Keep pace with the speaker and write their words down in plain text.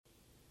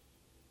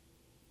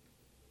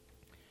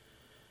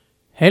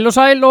Heil og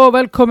sæl og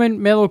velkomin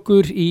með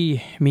okkur í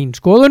mín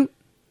skoðun.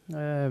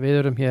 Við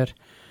erum hér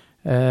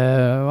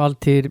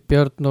Valtýr,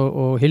 Björn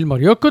og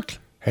Hilmar Jökull.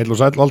 Heil og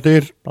sæl,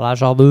 Valtýr.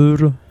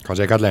 Blæsaður.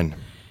 Hvað segir kallinn?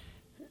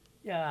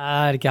 Já,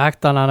 það er ekki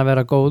hægt annað að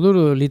vera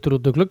góður og lítur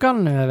út úr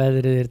gluggan,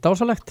 veðrið er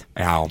dásalegt.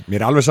 Já, mér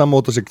er alveg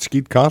sammóta sig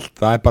skítkallt.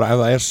 Það er bara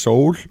ef það er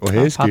sól og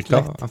heiðskýrt,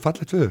 það er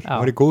fallegt viður.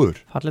 Það er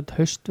góður. Fallegt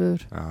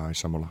haustviður. Já,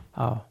 ég sammála.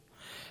 Já,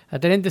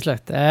 þetta er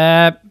yndislegt.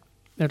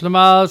 Við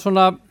ætlum að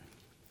svona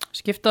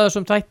skipta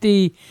þessum þætti í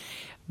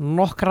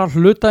nokkra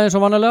hluta eins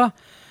og vanalega.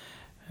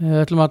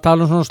 Við ætlum að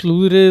tala um svona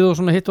slúðrið og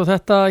svona hitt og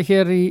þetta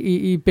hér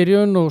í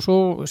byrjun og svo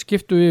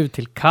skiptum við yfir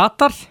til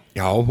Katar.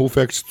 Já, hún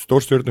fekk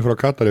stórstjörnu frá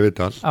Katar í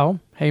viðtal. Já,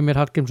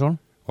 Heimir Hallgrímsson.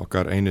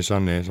 Okkar eini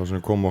sanni, sá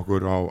sem kom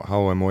okkur á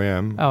HM og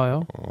EM.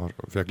 Já. Og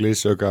fekk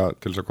liðsauka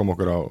til þess að koma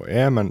okkur á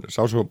EM, en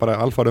sá svo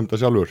bara alfarið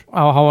þetta sjálfur.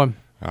 Á HM.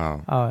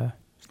 Já.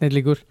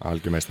 Snillíkur.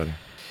 Algjörmeistari.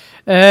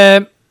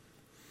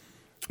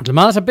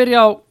 Ætlum aðeins að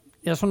byrja á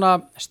svona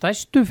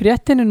stærstu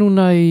fréttinni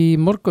núna í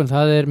morgun,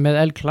 það er með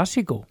El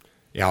Clasico.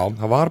 Já,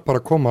 það var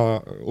bara að koma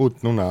út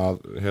núna að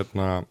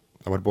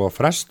það var búið að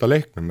fresta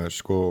leiknum með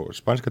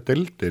spænska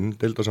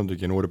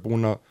deildarsamtökin og voru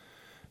búin að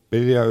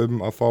biðja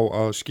að fá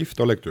að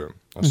skipta á leikdugum.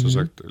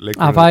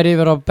 Það færi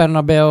yfir á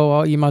Bernabéu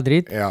í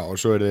Madrid. Já, og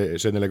svo er þið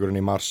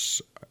seinnileikurinn í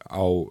mars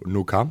á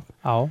Nou Camp.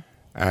 Já.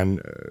 En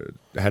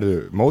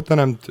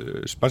mótanemnd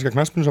spænska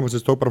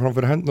knattspyrnusambandsins tók bara fram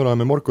fyrir hendurna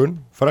með morgun,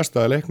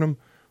 frestaði leiknum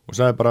og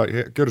sagði bara,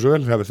 gjörðu svo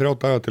vel, þið hafið 3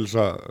 daga til þess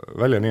að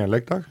velja nýjan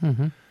leikdag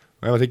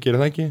og ef þið gerir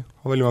það ekki,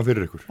 þá veljum við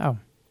fyrir ykkur. Já.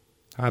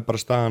 Það er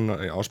bara staðan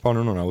á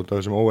Spáni núna út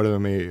af þessum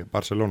óverðum í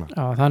Barcelona.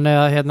 Já, þannig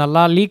að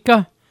La Liga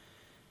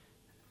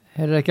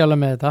þeir eru ekki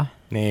alveg með þetta.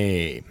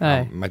 Nei.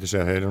 Mætti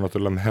segja þeir eru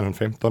náttúrulega með hennan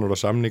 15 ára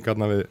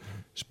samningarna við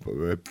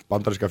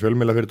bandaríska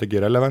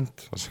fjölmiðlafyrirtæki Relevant.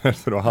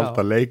 Það þurfa að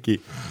halda leik í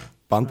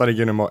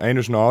Bandaríkjunum á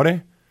einu svona ári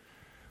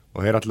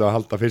og þeir ætlaðu að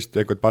halda fyrst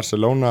eitthvað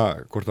Barcelona,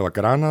 hvort það var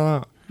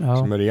Granada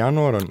sem er í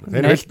janúar, en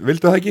þeir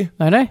vildu það ekki.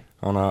 Nei.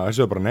 Þannig að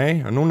þessu er bara nei,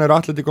 en núna eru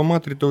Atletico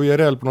Madrid og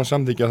Villarreal búin að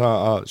samþykkja það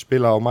að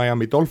spila á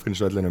Miami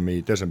Dolphins vellinum í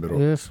desember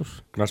og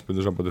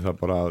knattspyrnusambandið þarf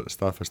bara að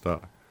staðfesta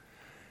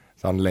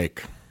þann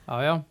leik.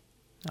 Já.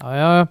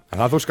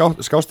 En það þú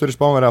skást fyrir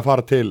Spánverið að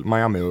fara til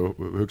Miami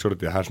og hugsa úr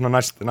því, það er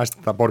svona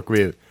næsta borg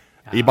við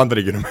í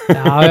Bandaríkjunum.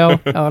 Já,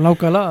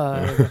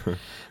 nákvæmlega.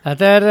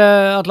 Þetta er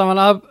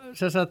allavega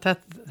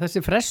þessi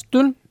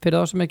frestun, fyrir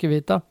þá sem ekki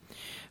vita,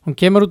 hún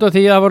kemur út af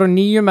því að það voru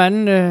 9 menn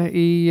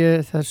í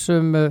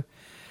þessum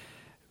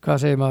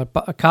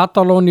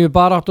Katalóníu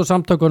baráttu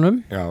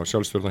samtökunum. Já,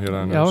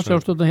 sjálfstjórnarhéraðinu. Já,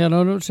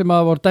 sjálfstjórnarhéraðinu sem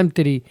að voru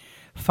dæmdir í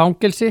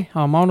fangelsi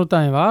á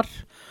mánudaginn var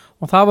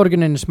og það voru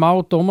ekki neina smá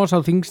dómar, sá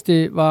þyngsti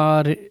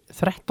var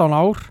 13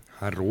 ár.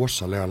 Það er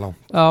rosalega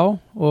langt. Já,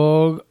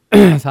 og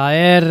það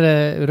er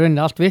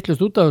rauninni allt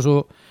vitlaust út af þessu.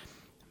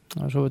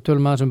 Svo við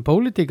tölum aðeins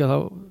pólitíka, þá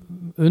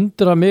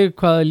undra mig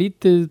hvað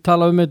lítið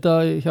tala þetta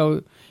hjá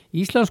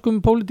íslenskum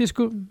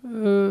pólitíkusum.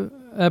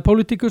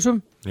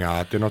 Já,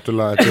 þetta er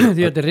náttúrulega því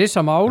þetta er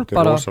risamál.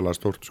 Þetta er rosalega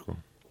stórt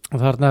Og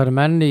þarna eru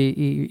menn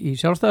í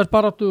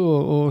sjálfstæðisbaráttu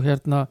og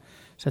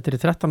settir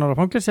í 13 ára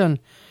fangelsi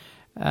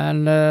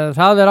en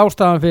það er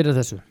ástæðan fyrir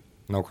þessu.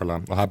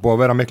 Nákvæmlega, og það er búið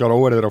að vera miklar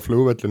óeirðir á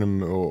flugvellinum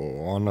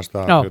og annars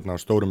það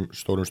stórum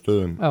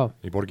stöðum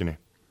í borginni.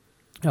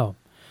 Já,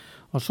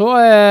 og svo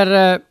er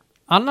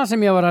annað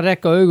sem ég var að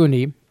rekka augun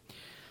í,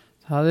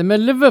 það er með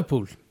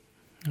Liverpool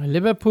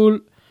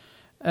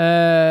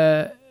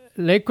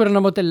leikurinn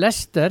á móti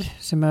Leicester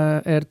sem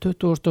er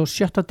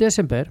 27.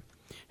 desember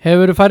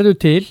hefur verið færður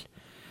til.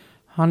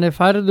 Hann er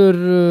færður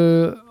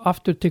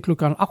aftur til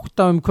klukkan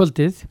 8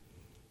 kvöldið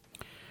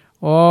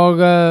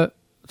og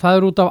það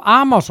er út af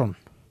Amazon.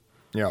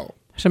 Já.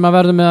 Sem að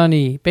verður með hann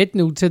í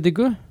beinni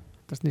útsettingu.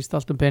 Það snýst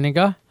allt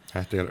peninga.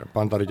 Þetta er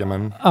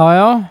Bandaríkjamenn.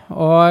 Já,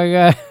 og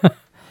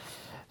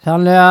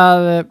þannig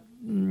að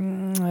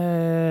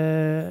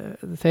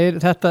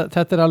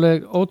þetta er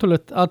alveg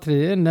ótrúlegt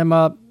atriði nema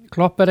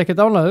Klopp er ekkert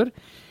ánægður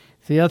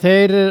því að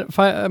þeir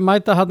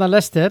mæta hann að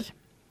Leicester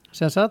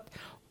sem sagt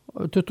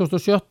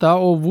 27.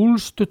 og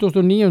Wolves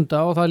 29.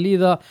 og það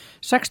líða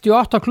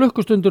 68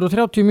 klukkustundur og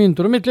 30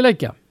 mínútur á milli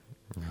leikja.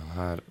 Já,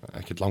 það er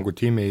ekkert langur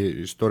tími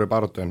í stóri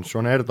baráttu en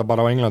svona er þetta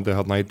bara á Englandi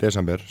þarna í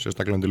desember,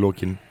 sérstaklega undir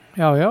lokin.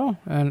 Já,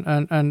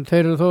 en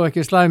þeir eru þó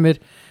ekki slæmir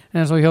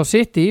eins og hjá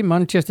City,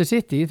 Manchester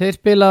City, þeir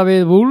spila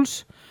við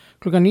Wolves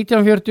klukkan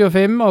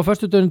 19:45 á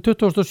föstudaginn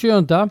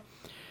 27.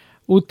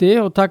 úti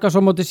og taka svo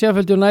móti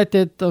Sheffield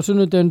United á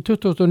sunnudaginn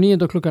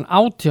 29. klukkan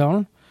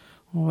 18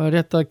 og er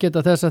rétt að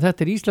geta þess að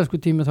þetta er íslensku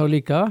tími þá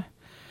líka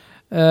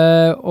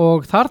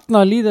og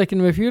þarna líða ekki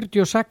með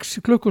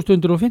 46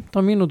 klukkustundur og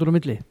 15 mínútur á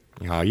milli.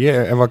 Já,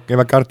 ef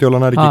að Guardiola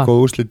er ekki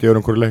góð úrslit í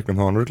einhverju leiknum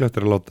þá hann rúglega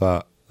eftir að láta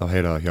það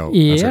heyra það hjá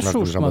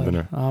Jesús,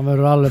 hann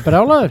verður alveg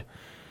brjálaður.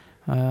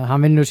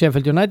 Hann vinnur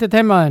Sheffield United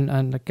heima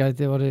en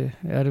gæti verið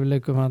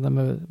erfiðleikum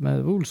með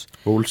Wolves.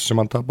 Wolves sem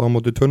hann tapaði á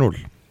móti 2-0.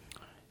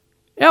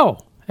 Já,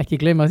 ekki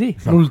gleyma því,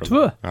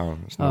 0-2. Já,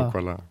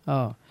 snákvæmlega.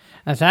 Já.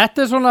 En þetta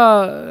er svona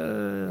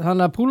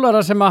þannig að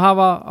púlara sem að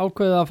hafa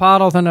ákveðið að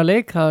fara á þennan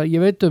leik,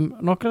 ég veit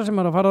nokkra sem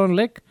er að fara á þennan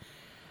leik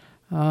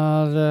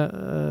að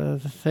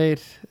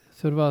þeir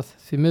þurfa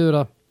því miður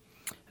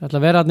að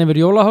vera hann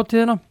yfir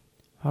jólaháttíðina,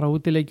 fara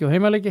útileiki og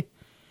heimaleiki,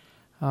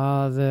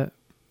 að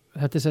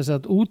þetta er sem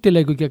sagt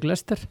útileiku gegn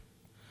Leicester,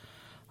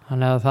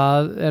 þannig að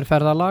það er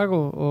ferðalag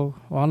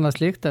og annað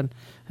slíkt, en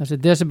þessi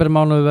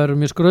desembermánuður verður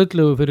mjög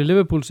skrautlegu fyrir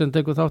Liverpool sem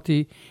tekur þátt í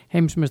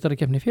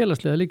heimsmeistarakeppni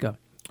félagsliða líka.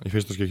 Í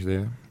fyrsta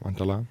skipti,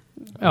 vandalega.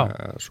 Já,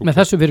 með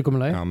þessu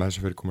fyrirkomulagi. Já, með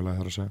þessu fyrirkomulagi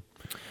þarf að segja.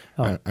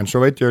 En svo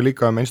veit ég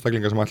líka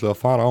einstaklingar sem ætlaði að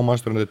fara á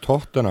Manchester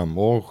Tottenham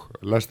og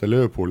Leicester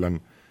Liverpool, en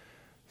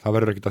það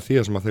verður ekkert að því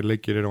sem að þeir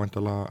leikir eru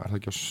vandalega, er það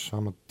ekki á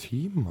sama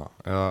tíma?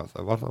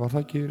 Eða var það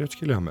ekki rétt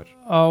skilja hjá mér?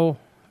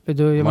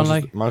 Ég manna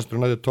ekki.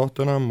 Manchester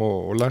Tottenham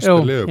og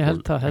Leicester Liverpool. Ég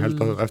held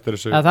það eftir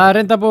þessu. Það er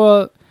reynda búið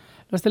að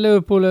Leicester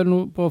Liverpool er nú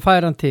búið að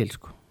færa hann til,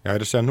 sko. Já,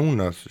 er að segja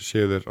núna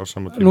séu þeir á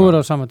sama tíma. Nú er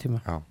á sama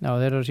tíma. Já,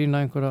 þeir eru að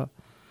sína einhverja,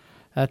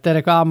 þetta er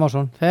eitthvað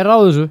Amazon. Þeir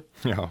ráðu þessu.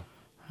 Já.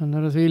 Þannig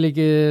eru því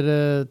líkir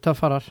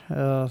töffarar,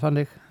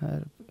 þannig.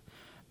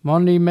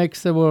 Money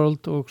makes the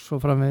world og svo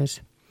framvegis.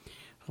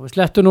 Og við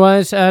slettum nú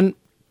aðeins, en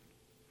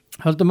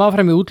höldum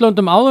áfram í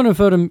útlöndum áðunum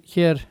förum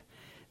hér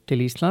til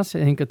Íslands,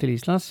 hingað til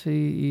Íslands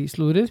í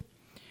slúðrið.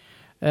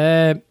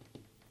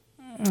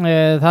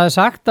 Það er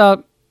sagt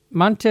að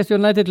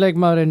Manchester United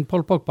leikmaðurinn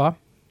Paul Pogba,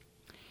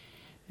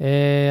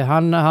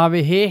 hann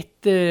hafi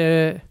hitt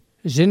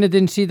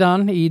Zinedine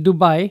Zidane í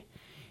Dubai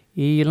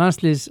í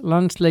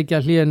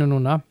landsleikja hlýðinu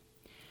núna.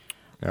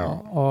 Já.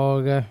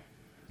 Og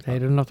þeir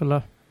eru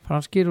náttúrulega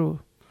franskir og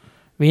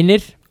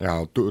vinir.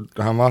 Já,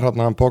 hann var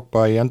hann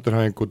Pogba í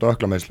endurhæfingu út á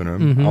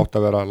öklameiðslunum, átt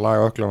að vera að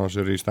laga öklan á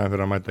sér í stæðin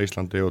fyrir að mæta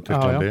Íslandi og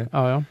Tyrklandi.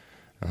 Já.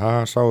 Það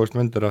sáist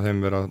myndir af þeim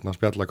vera að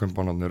spjalla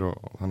kumpánarnir og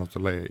það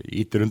náttúrulega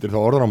ítir undir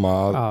það orðráma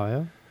að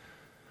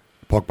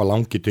Pogba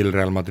langi til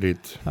Real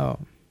Madrid. Já.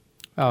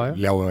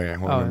 Ljáði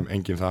honum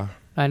enginn það.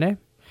 Nei.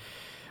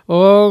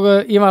 Og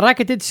Ivan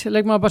Rakitic,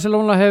 leikmaður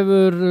Barcelona,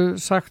 hefur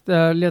sagt,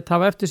 lét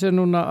hafa eftir sig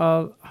núna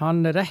að hann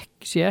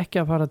sé ekki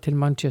að fara til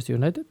Manchester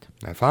United.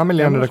 Nei,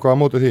 familjan er eitthvað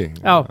á móti því.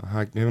 Já.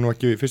 Það hefur nú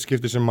ekki fyrst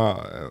skipti sem að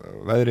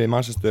veðrið í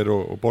Manchester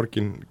og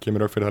borgin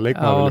kemur upp fyrir það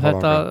leikmaður. Já,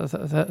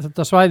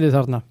 þetta svæðið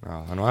þarna. Já,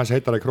 það er nú aðeins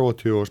heitar í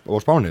Króatíu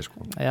og Spáni,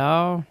 sko.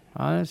 Já,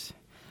 aðeins.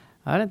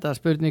 Það er enda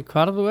spurning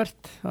hvar þú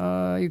ert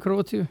í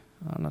Króatíu.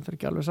 Það er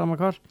ekki alveg sama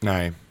hvar.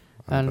 Nei.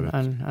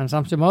 En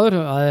samt sem áður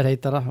að er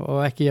heitara og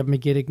ekki jafn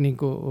mikið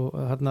rigning og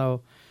hérna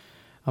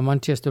á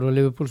Manchester og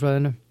Liverpool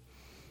svæðinu.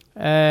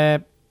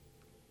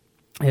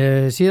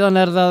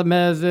 Síðan er það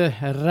með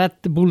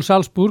Red Bull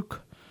Salzburg,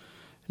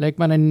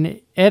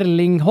 leikmannin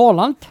Erling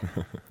Haaland.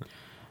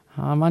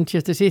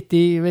 Manchester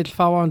City vil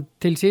fá hann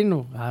til sín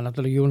og það er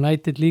náttúrulega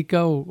United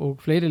líka og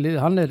fleiri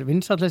lið. Hann er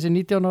vinsall þessi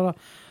 19 ára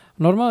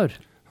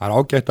normaður. Það er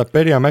ágætt að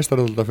byrja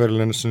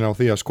meistaradeildarferilinn sinni á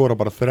því að skora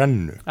bara 3.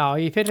 Já,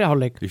 í fyrri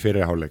hálfleik. Í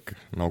fyrri hálfleik,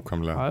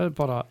 nákvæmlega. Það er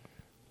bara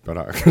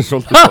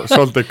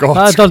svolítið gott.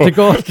 Það er svolítið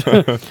gott.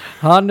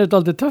 Hann er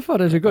svolítið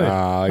töffar þessi gauð.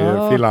 Já, ég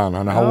fíla hann.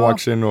 Hann er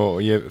hávaxinn og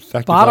ég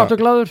þekki það. Bara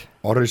átuglaður.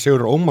 Orri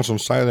Sigurður Ómarsson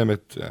sagði þeim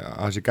að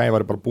þessi gæi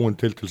var bara búinn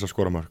til þess að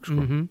skora mörg,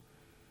 sko.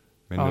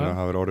 Minnir að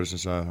það var Orri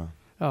sem sagði það.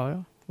 Já,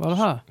 var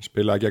það?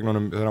 Spilaði gegn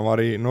honum þegar hann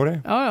var í Nóri.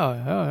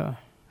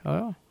 Já.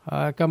 Það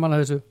er gaman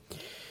að þessu.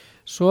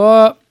 Svo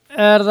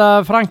er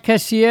það Frank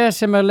Kessié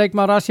sem er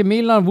leikmaður AC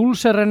Milan.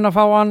 Wolves er reyna að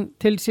fá hann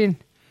til sín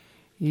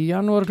í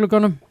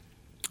janúarklukkanum.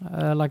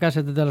 La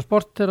Gazzetta dello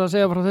Sport er að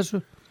segja frá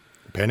þessu.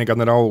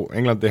 Peningarnir á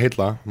Englandi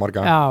heilla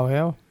marga.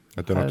 Já.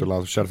 Þetta er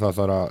náttúrulega, þú sér það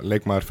þar að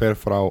leikmaður fer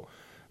frá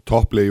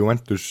topplið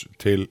Juventus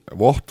til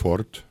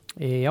Watford.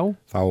 Já.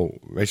 Þá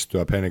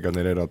veistu að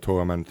peningarnir eru að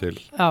toga menn til.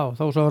 Já,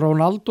 þá svo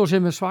Ronaldo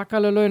sem er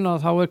svakalega laun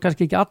og þá er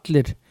kannski ekki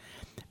allir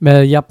með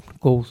jafn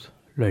góð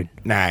laun.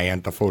 Nei,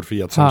 en það fór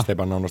Fiat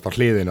samsteipa nánast á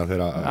hliðina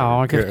þegar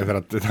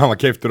það var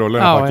keiftur og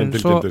launabakkin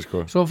tilkynntur,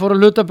 sko. Svo fóru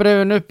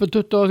hlutabrifin upp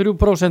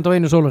 23% á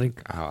einu sólarhring.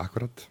 Já,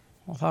 akkurat.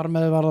 Og þar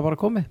með var það bara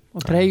komið.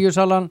 Og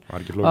treyjusalan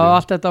og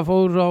allt þetta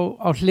fór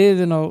á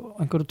hliðin á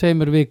einhverju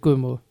 2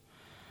 vikum og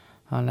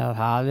þannig að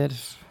það er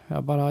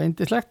bara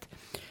yndislegt.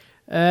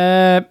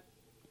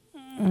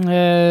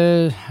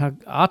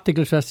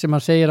 Athyglisvert sem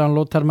hann segir hann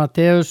Lothar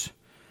Matthäus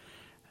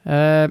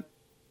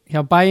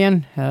hjá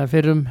Bayern,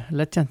 fyrrum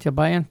legend hjá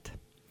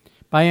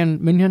Bayern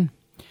München.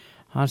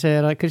 Hann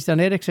segir að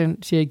Christian Eriksen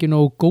sé ekki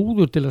nógu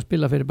góður til að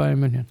spila fyrir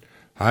Bayern München.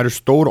 Það eru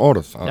stór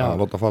orð að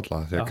láta falla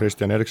því að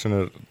Christian Eriksen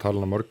er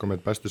talað mörgum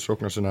eitt besti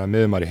sóknarsinnaði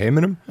miðjumaður í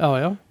heiminum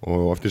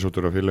og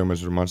eftirsóttur af félögum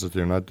eins og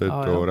Manchester United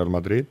og Real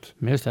Madrid.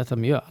 Mér finnst þetta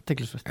mjög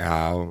athyglisvert.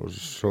 Já,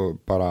 svo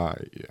bara,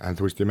 en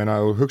þú veist, ég meina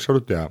að þú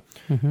hugsaður út í það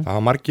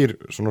hafa margir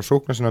svona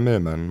sóknarsinnaði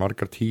miðjumenn,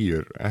 margar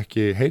tíur,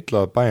 ekki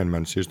heitlað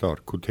Bayern-menn síðust ár.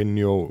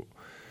 Coutinho,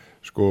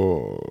 sko,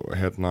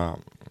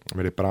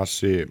 verið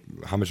Brasi,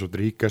 James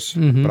Rodríguez,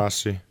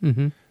 Brasi.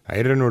 Það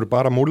er nú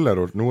bara Müller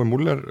og nú er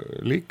Müller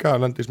líka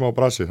að lenda í smá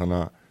brasi þannig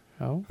að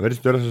það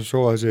verðist vera þess að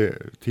svo að þessi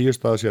 10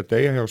 staða sé að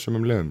deyja hjá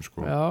sumum liðum, sko.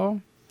 Já,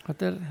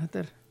 þetta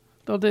er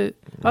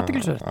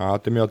athyglisvert.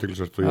 Þetta er mjög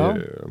athyglisvert og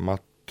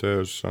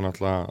Matthäus er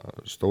náttúrulega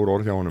stór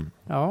orð hjá honum.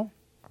 Já,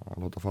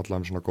 að láta falla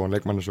svona góðan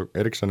leikmann eins og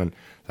Eriksen, en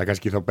það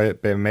kannski þá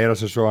meira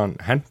sem svo hann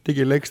hendi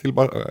ekki leikstíl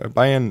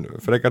Bayern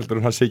frekaldur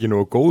en hann sé ekki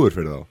nú góður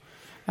fyrir þá.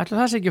 Ætli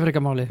það sé ekki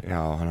frekar máli?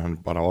 Já, hann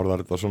bara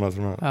orðar þetta svona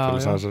til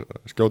þess að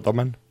skjóta á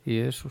menn.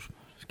 Jésús,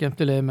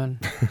 skemmtilegi menn.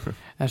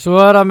 En svo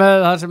það með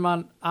það sem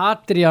hann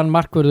Adrian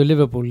markvörður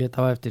Liverpool lét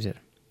á eftir sér.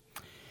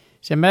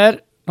 Sem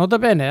nota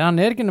bene, hann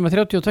ekki nema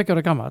 32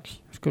 ára gamall,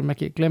 skulum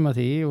ekki gleyma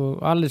því,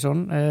 og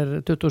Alisson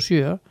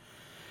 27.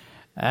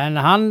 En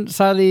hann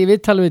sagði í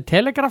viðtali við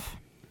Telegraph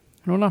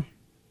núna,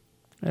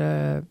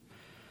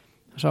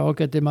 sá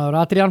ágæti maður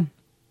Adrian,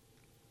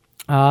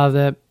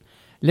 að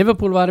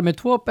Liverpool var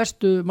með 2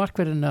 bestu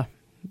markverðina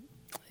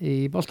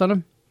í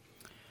boltanum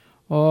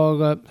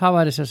og það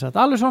væri sem sagt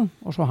Alisson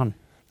og svo hann.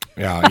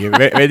 Já, ég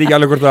veit ekki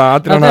alveg hvort að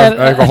Adrian er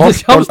eitthvað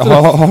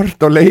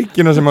hort á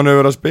leikina sem hann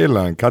hefur verið að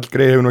spila, en Karl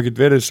Grey hefur nú ekki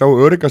verið sá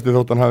öryggasti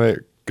þótt hann hafi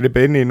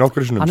gripið inn í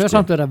nokkur sinum. Hann hefur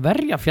samt verið að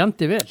verja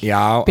fjandi vel.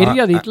 Já,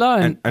 byrjaði illa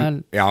en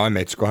já,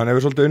 einmitt, sko, hann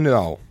hefur svolítið unnið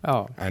á. Já.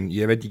 En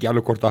ég veit ekki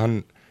alveg hvort að hann,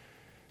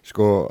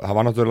 sko, það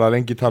var náttúrulega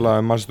lengi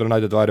talað Manchester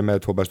United væri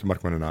með 2 bestu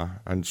markmennina,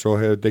 en svo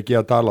hefur De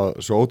Gea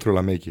talað svo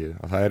ótrúlega mikið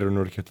að það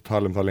nú ekki hægt að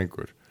tala það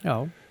lengur. Já.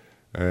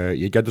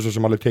 Ég getur svo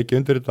sem alveg tekið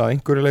undir þetta að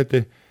einhverju leiti,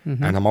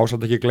 en það má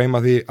samt ekki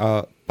gleyma því að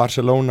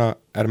Barcelona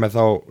með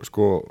þá,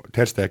 sko,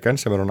 Ter Stegen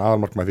sem hann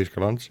aðalmarkmaður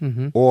Þýskalands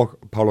og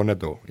Paulo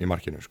Neto í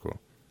markinu, sko,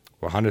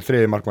 og hann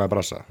 3. markmaður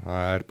Brasa,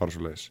 það bara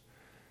svo leiðis.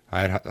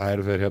 Það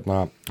eru þeir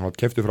hann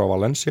keypti frá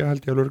Valencia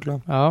held ég alveg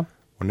örugglega. Já.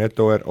 Og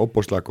Neto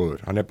óbúslega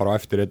góður, hann bara á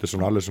eftir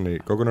Edison Alisson í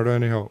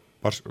gökunaröðinni hjá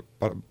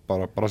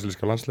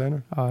brasilíska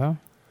landsliðinu. Já.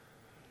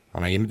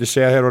 Þannig að ég myndi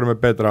segja að þeir voru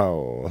með betra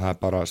og það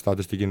bara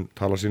statistíkin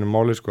tala sínum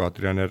máli, sko,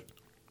 Adrian er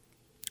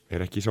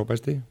ekki sá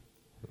besti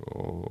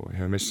og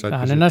hefur missað.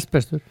 Hann næst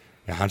bestur.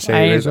 Já, hann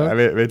segir,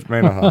 vil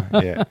meina það.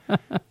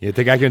 Ég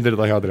tek ekki undir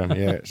þetta hjá Adrian.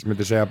 Ég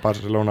myndi segja að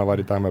Barcelona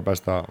var í dag með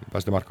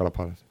bestu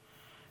markaraparið.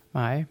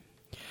 Nei.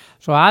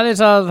 Svo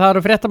aðeins að það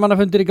eru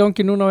fréttamannafundir í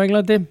gangi núna á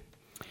Englandi.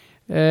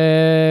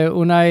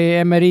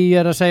 Unai Emery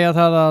að segja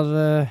það að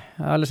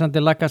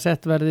Alexander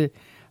Lacazette verði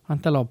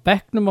vantilega á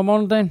bekknum á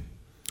mánudaginn.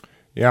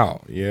 Já,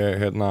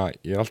 ég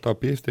alltaf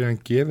að býðast því að hann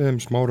gefið þeim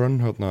smá rönn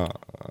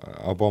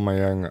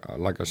Aubameyang,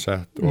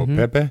 Lacazette og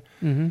Pepe.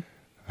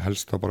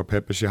 Helst þá bara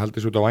Pepe sé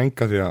haldist út á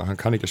vænga því að hann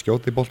kann ekki að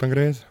skjóta í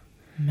boltangreið.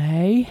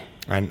 Nei.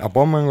 En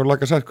Aubameyang og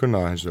Lacazette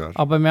kunna það hins vegar.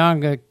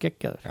 Aubameyang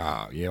geggjaður. Já,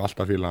 ég hef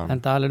alltaf fílað hann.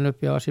 En dalinn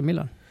upp í AC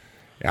Milan.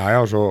 Já,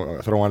 svo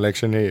þróa hann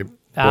leiksinni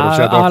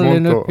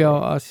alveg upp hjá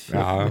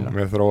já,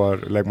 með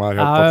þróar leikmaður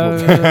hjá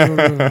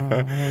Dortmund.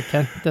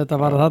 Kent þetta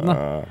var þarna.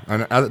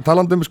 En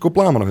talandi sko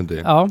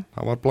blagamannafundi,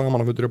 það var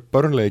blagamannafundur í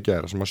Burnley í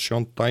gær sem að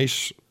Sean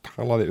Dyche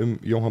talaði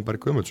Jóhann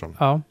Berg Guðmundsson,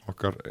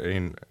 okkar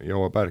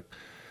Jóhann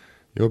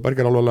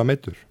Berg alveg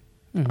meiddur.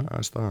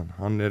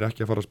 Hann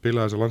ekki að fara að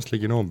spila þessi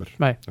landsleik í nóvember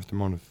eftir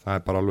mánuð,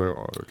 það bara alveg,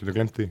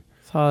 getur glemt því.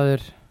 Það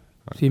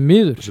því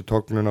miður. Þessi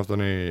tóknun eftir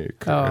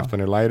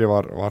hann í læri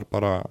var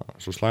bara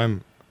svo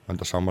slæm.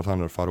 Enda saman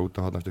þannig að fara út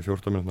á hann eftir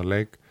 14 minútna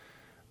leik,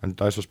 en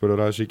Dyche spurði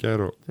ræðis í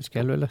gær og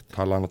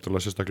talaði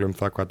náttúrulega sérstaklega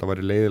það hvað þetta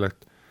væri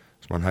leiðilegt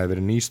sem hann hefði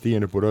verið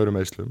nýstíðin upp úr öðrum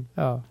meiðslum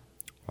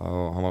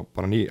og hann var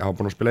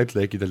búin að spila eitt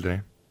leik í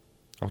deildinni,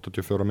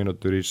 84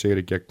 mínútur í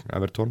sigri gegn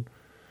Everton,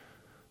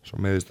 svo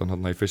meiðist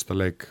hann í fyrsta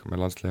leik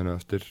með landsliðinu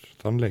eftir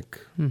þann leik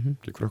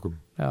til Krökkum.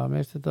 Já,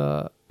 meðist þetta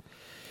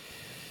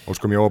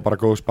og sko mjög bara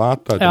góð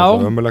spata, þetta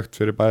er ömulegt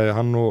fyrir bæði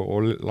hann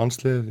og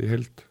landsliðið í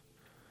heild.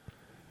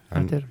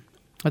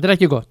 Þetta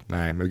ekki gott.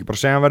 Nei, mér ekki bara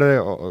segja hann verði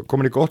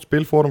komin í gott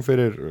spilfórum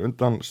fyrir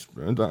undan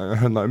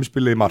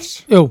umspilið í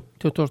mars. Jú,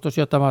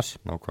 27. mars.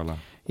 Nákvæmlega.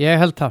 Ég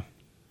held það.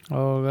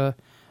 Og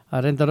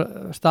það reyndar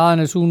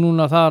staðan svo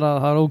núna þar að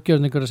það er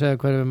ógjörningur að segja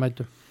hverju við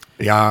mætum.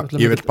 Já,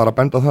 ég vil bara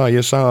benda það að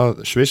ég sagði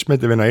að Sviss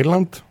myndi vinna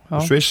Írland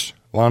og Sviss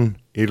vann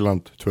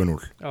Írland 2-0.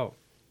 Já.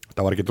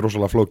 Það var ekki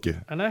drosalega flókið.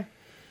 Nei,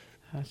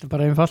 þetta er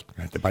bara einfalt.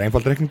 Þetta er bara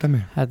einfalt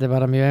reikningdæmi. Þetta er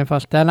bara mjög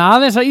einfalt. En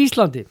aðeins að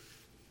Íslandi.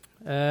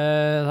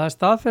 Það er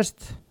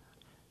staðfest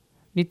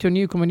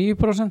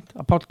 99,9%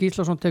 að Páll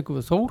Gíslason tekur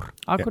við Þór,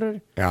 Akureyri.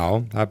 Já,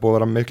 það er búið að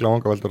vera mikla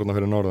vangaveldur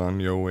fyrir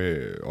norðan. Jói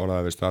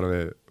orðaði við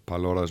starfið,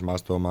 Palli orðaði sem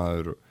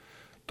aðstofamaður,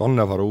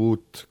 Donni að fara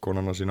út,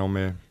 konarna sín á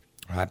mig.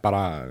 Það er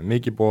bara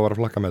mikið búið að vera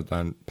að flakka með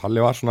þetta, en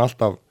Palli var svona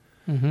alltaf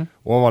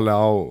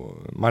ofalega á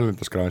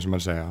mælindaskrafin sem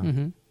hann segja.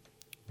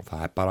 Og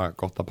það er bara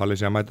gott að Palli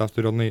sé að mæta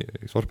aftur í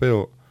Þorpið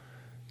og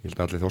ég held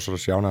að allir Þórsar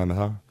að sjánaði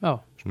með það. Já.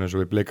 Svona eins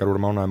og við Blikar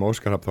úr mánaði með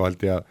Óskarhafn, þá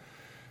held ég að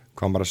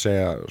hvað bara að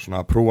segja,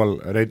 svona approval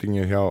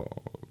ratingi hjá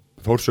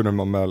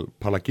Þórsunum og með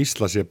Palla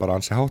Gísla sé bara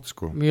ansi hátt,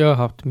 sko. Mjög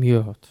hátt.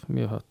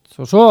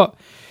 Og svo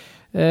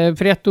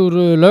frétt úr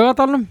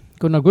Laugardalnum,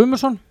 Gunnar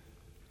Guðmundsson.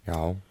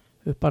 Já.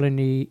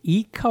 Uppalinn í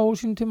IK á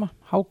sínum tíma,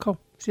 HK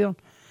síðan.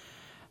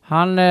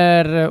 Hann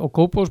og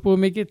Kópavogsbúi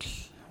mikill,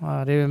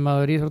 var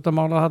yfirmaður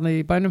íþróttamála þarna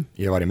í bænum.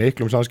 Ég var í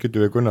miklum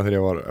samskiptum við Gunnar þegar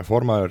ég var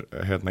formaður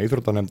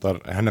íþróttanemndar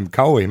NMK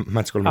í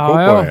Menntaskólanum í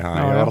Kópavogi.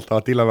 Ég var alltaf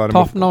að díla við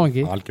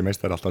algjör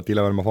meistari, alltaf að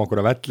díla við að fá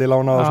einhverja velli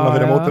lána og svona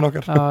fyrir mótin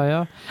okkar.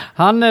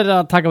 Hann að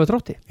taka við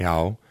Þrótti. Já,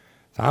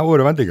 Það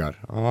voru vendingar,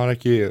 hann var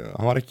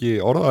ekki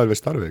orðaður við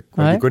starfi,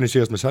 hvað ekki Gunni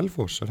síðast með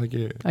Selfoss, það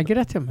ekki? Ekki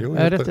rétt hjá mig. Jú,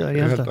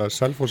 ég held að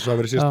Selfoss hafi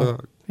verið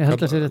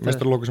síðasta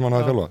meistaraloku sem hann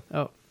hafi þjálfað.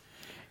 Já,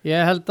 ég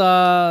held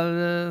að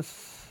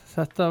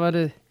þetta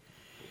verið...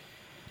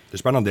 Þetta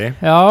er spennandi.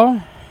 Já,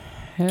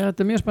 þetta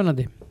er mjög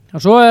spennandi.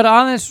 Og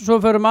svo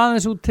förum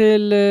aðeins út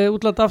til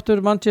útlætt aftur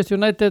Manchester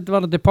United,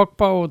 varandi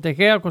Pogba og De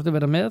Gea, hvort þið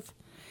vera með.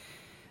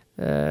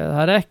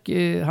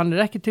 Hann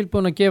er ekki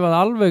tilbúin að gefa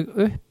það alveg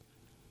upp.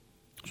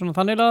 Svona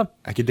þannig að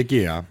ekki De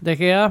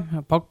Gea,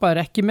 Pogba er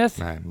ekki með.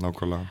 Nei,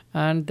 nákvæmlega.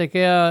 En De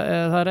Gea,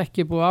 það er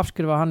ekki búið að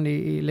afskrifa hann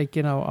í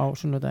leikin á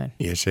sunnudaginn.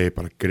 Ég segi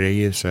bara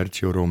greið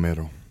Sergio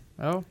Romero.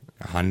 Já.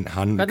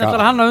 Hvernig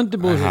ætlar hann að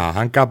undirbúið sig?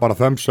 Hann gaf bara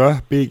thumbs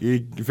up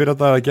í fyrir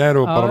dag að gera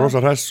og bara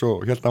rosa hress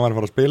og held að hann var að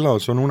fara að spila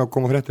og svo núna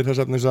koma fréttir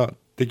þess að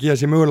De Gea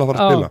sé mögulega að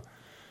fara að spila.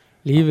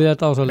 Lífið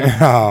þetta ásvalega.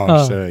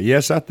 Já,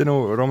 ég setti nú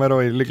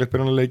Romero í líklegt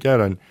byrjunarleik í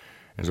gær en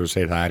eins og þú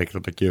segir, það er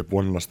ekkert að gefa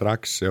vonina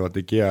strax ef að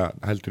De Gea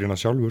heldur hérna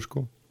sjálfur,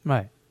 sko.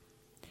 Nei.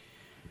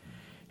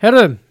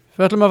 Herðu,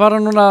 við ætlum að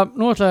fara nú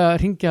ætlum að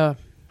hringja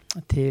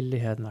til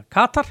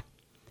Katar.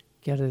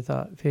 Gerði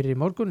það fyrir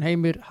í morgun,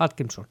 Heimir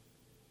Hallgrímsson.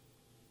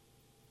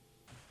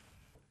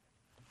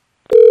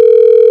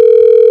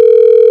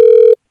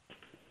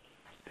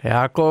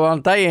 Já,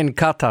 góðan daginn,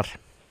 Katar.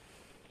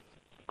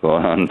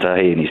 Góðan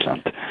daginn,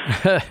 Ísland.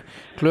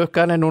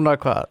 Klukkan er núna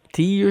hvað?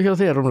 10 hjá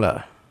þér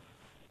rúmlega?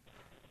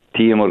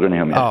 10 morgunni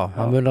hjá mér. Já,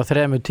 það munar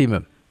 3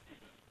 tímum.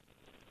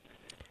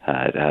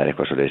 Það er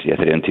eitthvað svo leiðis, ég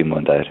 3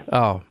 tímum en það er.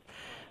 Já,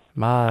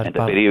 maður en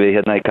það byrjum við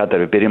hérna í Katar,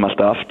 við byrjum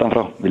alltaf aftan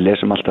frá, við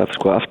lesum alltaf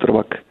aftur og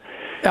bak.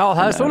 Já,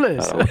 það er svo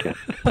leiðis.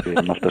 Við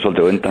erum alltaf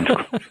svolítið undan,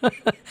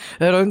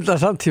 Þeir eru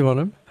undan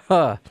samtímanum.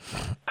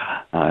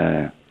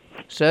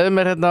 Segðu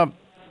mér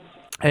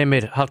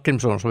Heimir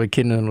Hallgrímsson, svo við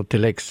kynnum nú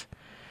til leiks.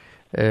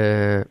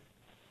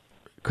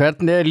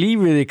 Hvernig er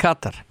lífið í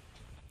Katar?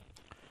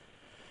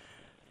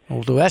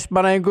 Og þú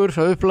Vestmannaeyingur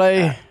svo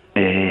upplægi?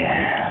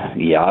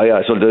 Já,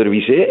 svolítið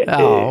öðruvísi.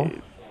 Já.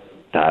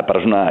 Það er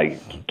bara svona,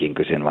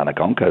 gengur síðan vana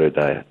ganga,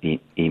 þetta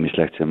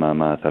ýmislegt sem að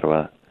maður þarf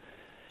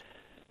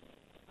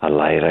að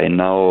læra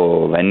inn á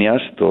og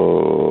venjast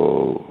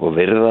og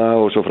virða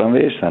og svo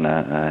framvegis. Þannig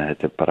að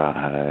þetta er bara,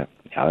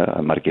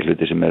 margir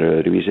hluti sem eru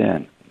öðruvísi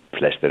en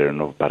flestir eru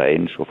nú bara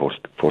eins og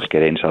fólk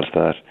er eins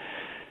allstaðar.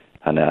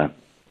 Þannig að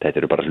þetta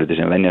eru bara hluti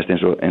sem venjast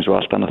eins og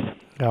allt annað.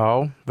 Já,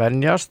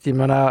 venjast, ég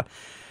meina...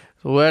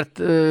 Þú ert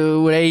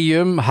úr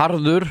Eyjum,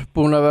 harður,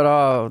 búin að vera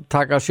að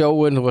taka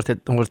sjóin, þú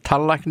varst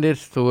tannlæknir,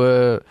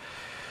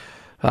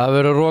 það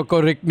verður rok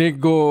og rigning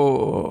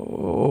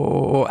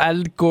og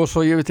eldgos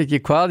og ég veit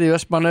ekki hvað í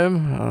Vestmannaeyjum,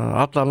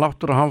 allar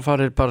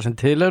náttúruhamfarir bara sem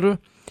til eru.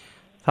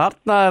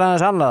 Þarna er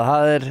aðeins annað,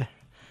 það er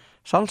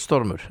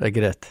sandstormur,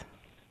 ekki rétt?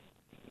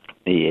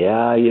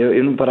 Já, ég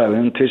nú bara,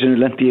 við höfum tvisinu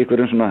lent í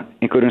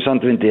einhverjum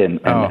sandvindi en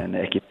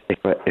ekki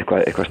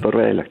eitthvað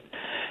stórveðilegt.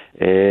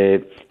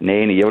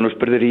 Nei, ég var nú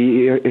spurður í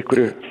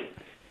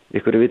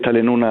ykkur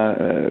viðtali núna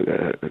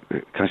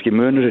kannski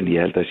munurinn,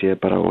 ég held að sé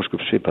bara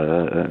óskup svipað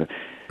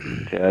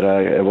þegar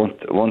er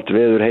vond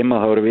veður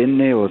heima þá erum við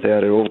inni og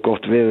þegar er of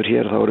gott veður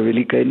hér þá erum við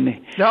líka inni.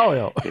 Já.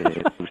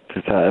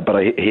 Það er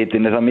bara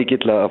hitinn er það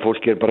mikill að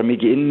fólk er bara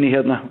mikið inni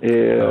hérna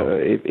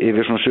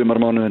yfir svona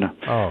sumarmánuðina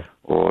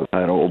og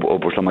það er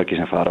óbúslega margir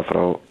sem fara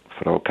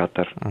frá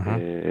Katar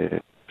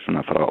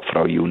svona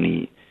frá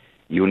júni,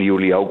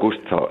 júli,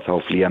 ágúst þá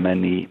flýja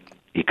menn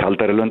í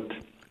kaldari lönd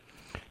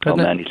þá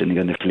meðan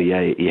Íslendingarnir flýja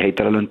í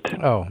heitara lönd.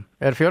 Já,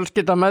 er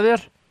fjölskylda með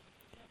þér?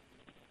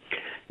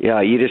 Já,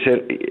 Íris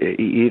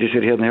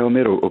er hérna hjá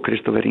mér og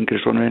Kristófer yngri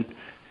sonurinn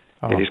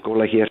er í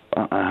skóla hér,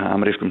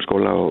 amerískum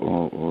skóla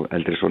og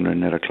eldri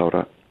sonurinn er að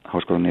klára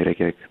háskólan í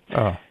Reykjavík.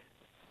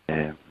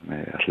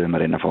 Ætluðum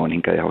að reyna að fá hann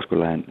hingað í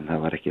háskóla en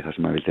það var ekki það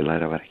sem hann vildi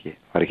læra,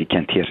 var ekki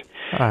kent hér.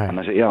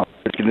 Þannig að já,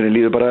 fjölskyldunni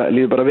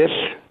líður bara vel.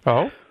 Já.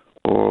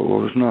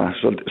 Og svona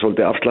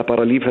svolítið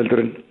afslappara líf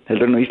heldur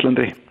en á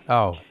Íslandi.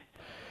 Já.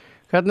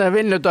 Hvernig er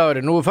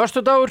vinnudagurinn? Nú er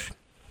föstudagur?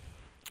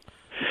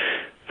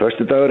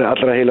 Föstudagur er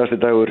allra heilasti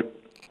dagur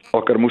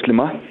okkar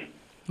múslima.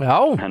 Já.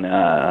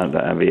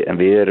 En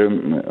við erum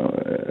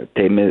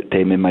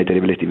teimið mætir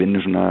yfirleitt í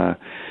vinnu svona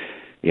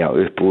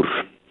upp úr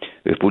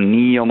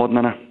 9 á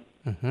morgnana.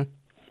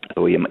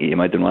 Og ég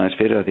mætir nú aðeins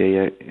fyrir það því að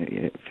ég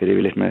fyrir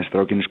yfirleitt með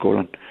strákinn í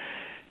skólan.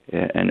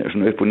 En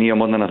svona upp úr 9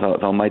 á morgnana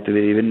þá mætum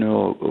við í vinnu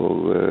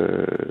og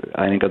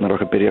æfingarnar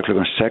okkar byrja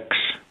klukkan 6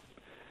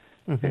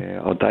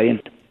 á daginn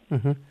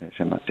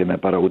sem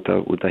er bara út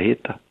að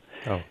hita.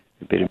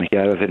 Við byrjum ekki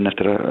að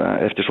fyrir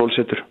eftir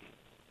sólsetur.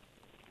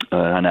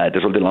 Þannig að þetta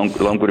er svolítið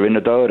langur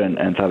vinnudagur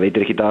en það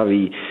veitir ekki af í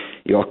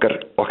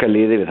okkar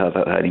liði við það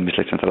er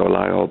ýmislegt sem þarf að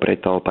laga og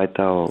breyta og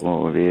bæta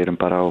og við erum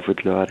bara á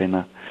fullu að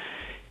reyna að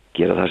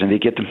gera það sem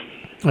við getum.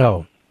 Já,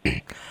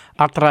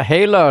 allra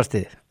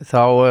heilagasti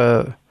þá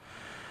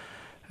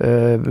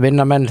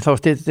vinna menn þá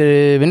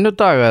stýtti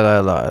vinnudag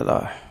eða?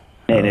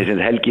 Nei,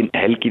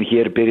 helgin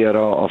hér byrjar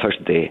á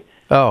föstudegi.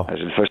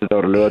 Þessi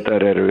föstudagur og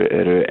laugardagar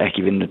eru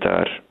ekki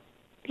vinnudagar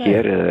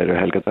hér eða eru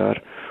helgadagar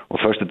og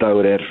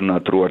föstudagur er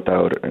svona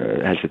trúardagur,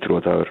 helsti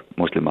trúardagur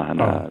múslima,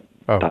 þannig að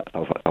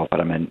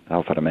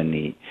þá fara menn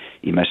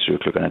í messu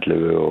klukkan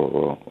 11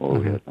 og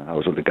það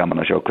var svolítið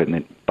gaman að sjá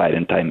hvernig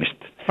bærin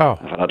tæmist.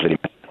 Það fara allir í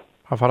messu.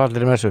 Það fara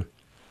allir í messu.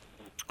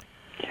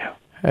 Já.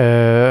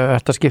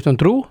 Ertu að skipta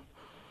trú?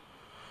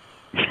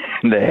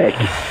 Nei,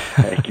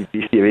 ekki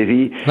býst ég við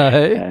því.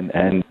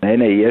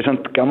 Nei, ég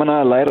samt gaman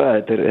að læra.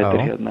 Þetta er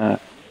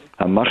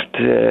það er margt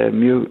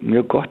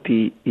mjög gott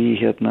í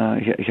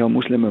hjá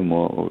múslimum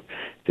og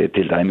þeir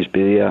til dæmis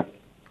biðja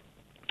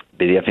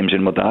 5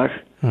 sinnum á dag.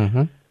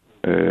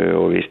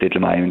 Og við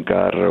stillum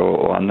æfingar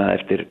og annað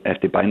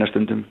eftir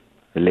bænastundum.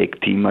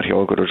 Leiktímar hjá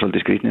okkur og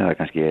svolítið skrýtni, það er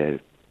kannski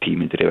 10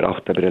 mínútur yfir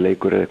 8 að byrja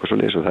leikur eða eitthvað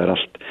svoleiðis og það er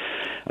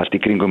allt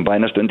í kringum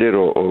bænastundir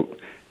og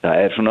það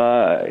er svona,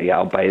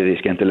 bæði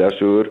skemmtilega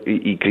sögur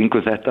í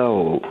kringum þetta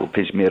og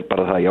finnst mér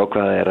bara það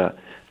jákvæða er að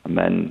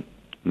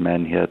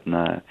menn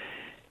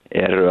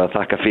eru að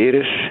þakka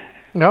fyrir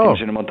 5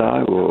 sinnum á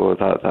dag og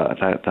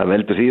það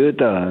veldur því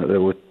þetta að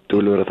þau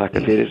duglegur að þakka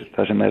fyrir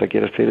það sem er að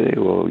gerast fyrir þig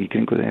og í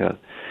kringum þig að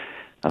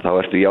þá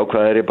ertu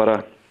jákvæðari bara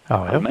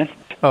almennt.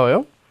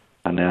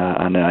 Þannig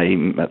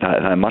að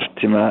það er margt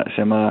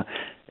sem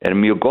er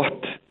mjög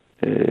gott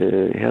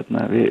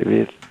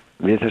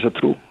við þessa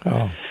trú.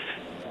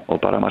 Og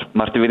bara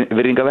margt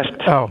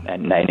virðingavert.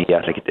 En nei, ég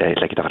ætla ekki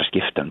að fara að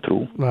skipta trú.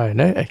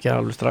 Nei, ekki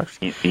alveg strax.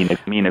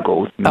 Mín er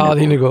góð.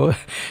 Þín er góð.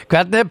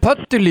 Hvernig er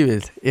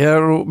pöttulífið? Ég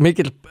er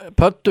mikil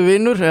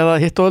pöttuvinur eða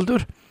hitt og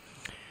öldur.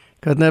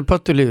 Hvernig er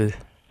pöttulífið?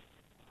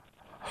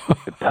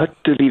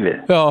 Pöttulífið?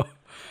 Já,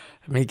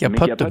 mikið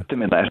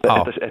pöttum.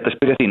 Þetta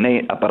spyrja því, nei,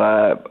 bara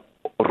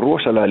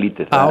rosalega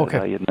lítið.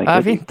 Það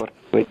er fínt.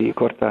 Veit ég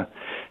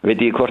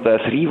hvort að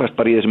það þrífast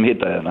bara í þessum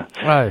hita þarna.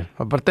 Nei,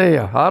 það er bara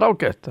deyja. Það er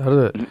ágætt,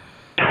 hörðu.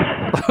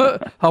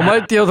 Þá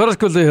mæti ég á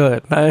þörskvöldu í það.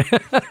 Nei.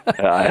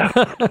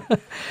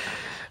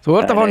 Þú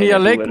ert að fá nýja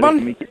leikmann.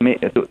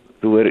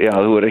 Þú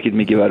er ekkit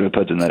mikið verið við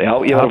pöttunar. Já,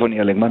 ég var að fá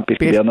nýja leikmann.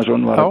 Birkir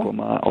Bjarnason var að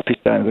koma á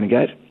fyrsta æfingunni í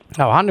gær.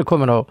 Já, hann er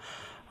komin á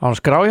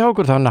skrá hjá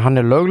okkur, þannig að hann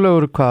er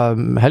löglegur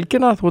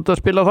helgina. Þú ert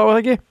að spila þá,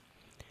 eða ekki?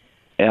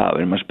 Já,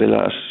 við erum að spila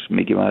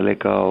mikið maður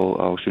leika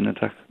á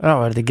sunnudag. Já,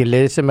 er þetta ekki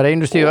lið sem er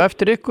einu stíu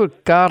eftir ykkur?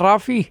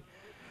 Garafi?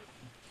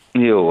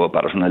 Jú,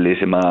 bara svona lið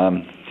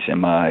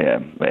sem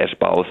er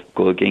spáð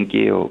góðu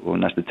gengi og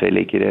næstu 2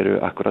 leikir eru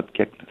akkurat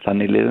gegn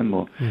þannig liðum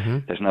og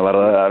þess vegna var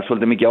það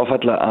svolítið mikið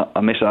áfall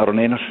að missa Aron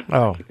Einar.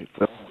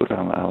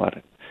 Það var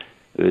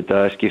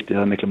auðvitað skiptið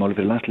það miklu máli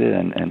fyrir landslið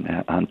en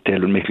hann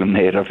telur miklu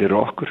meira fyrir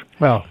okkur.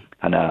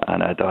 Þannig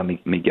að þetta var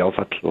mikið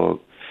áfall og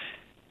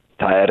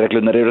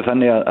reglunar eru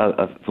þannig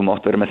að þú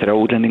mátt vera með 3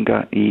 útlendinga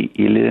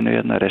í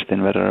liðinu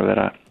restin verður að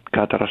vera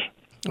Katarar.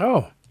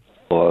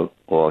 Og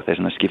þess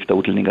vegna skipta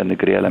útlendingarnir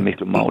gríðarlega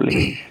miklu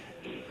máli.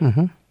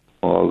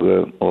 Og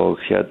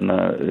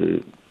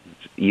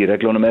í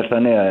reglunum er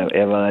þannig að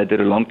ef þetta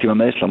eru langtíma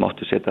meiðsla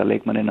máttu setja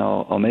leikmanninn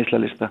á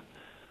meiðslalista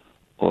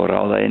og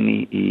ráða inn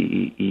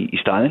í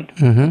staðinn.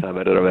 Það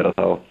verður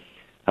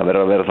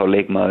að vera þá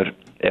leikmaður,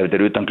 ef þetta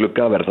er utan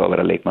glugga verður þá að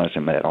vera leikmaður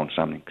sem er án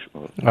samnings.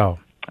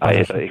 Það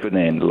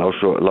einhvern veginn lá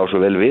svo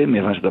vel við.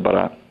 Mér fannst þetta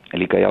bara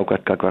líka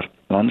jákvætt gagnvart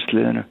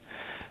landsliðinu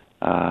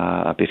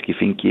að Birkir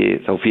fengi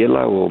þá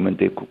félag og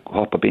myndi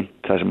hoppa beint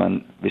þar sem hann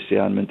vissi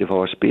að hann myndi fá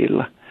að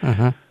spila.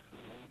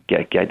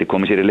 Gæti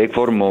komið sér í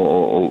leikform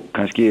og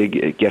kannski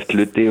gert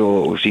hluti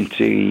og sýnt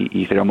sig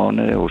í 3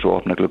 mánuði og svo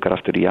opna gluggar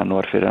aftur í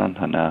janúar fyrir hann.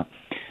 Þannig að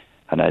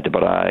þetta er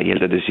bara, ég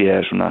held að þetta sé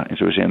svona, eins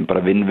og við segjum,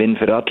 bara vinn-vinn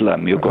fyrir alla.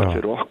 Mjög gott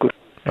fyrir okkur,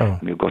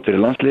 mjög gott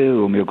fyrir landsliðið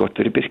og mjög gott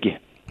fyrir Birki.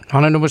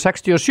 Hann er númer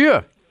 67,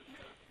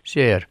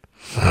 sé ég.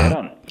 Er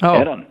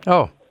hann? Já.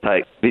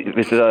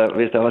 Vistu það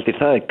Valtýr,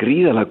 það er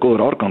gríðarlega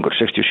góður árgangur,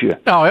 67.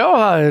 Já,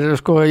 það er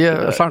sko, ég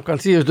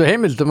samkvæmt síðustu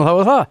heimildum og það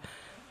var það.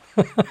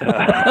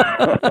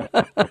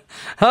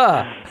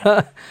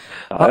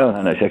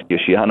 Þannig að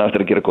 67, hann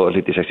áttur að gera góða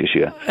hluti í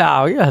 67. Já,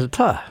 ég held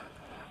það.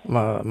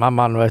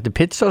 Mamma hann var eftir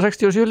pizza á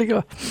 67 líka.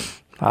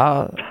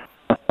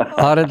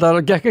 Það reyndar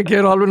að gekk að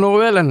gera alveg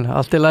nógu vel en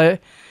allt í lagi.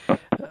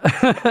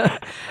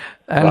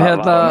 En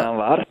hann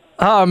var?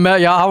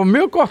 Já, það var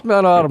mjög gott með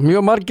hann að vera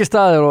mjög margir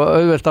staðir og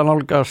auðvelt að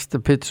nálgast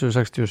pizza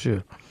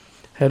 67.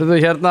 Heyrðu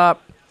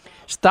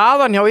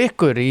staðan hjá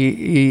ykkur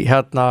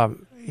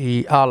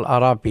í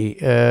Al-Arabi,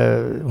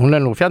 hún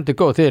er nú fjandi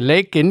góð, þið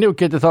leikinni og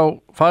getur þá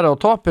farið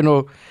á toppin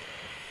og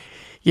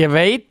ég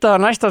veit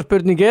að næsta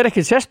spurning er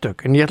ekki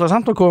sérstök en ég ætla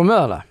samt að koma með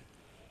hana.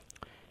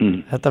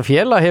 Þetta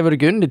félag hefur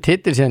ekki unnið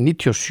titil síðan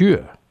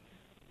 97.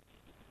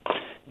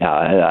 Já,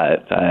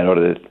 það er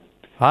orðið.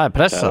 Það er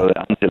pressa. Það er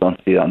ansi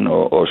langt síðan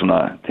og svona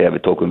þegar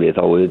við tókum við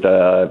þá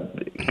auðvitað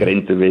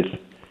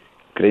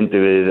greindu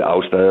við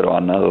ástæður og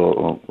annað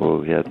og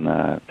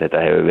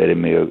þetta hefur verið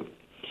mjög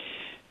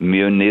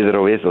niður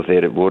á við og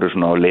þeir voru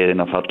svona á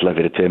leiðin að falla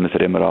fyrir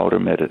 2-3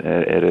 árum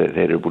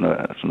þeir eru búin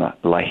að svona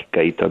lækka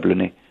í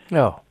töflunni.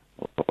 Já.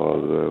 Og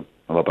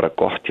það var bara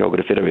gott hjá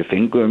okkur fyrir að við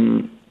fengum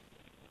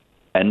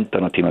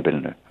endan á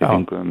tímabilinu. Við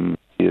fengum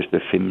síðustu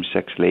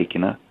 5-6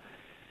 leikina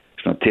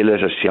svona til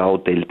þess að sjá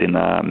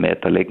deildina,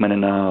 meta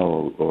leikmennina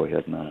og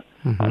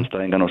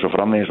andstæðingan og svo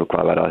framvegis og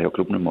hvað verða hjá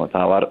klúbnum og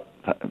það var,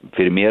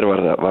 fyrir mér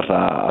var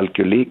það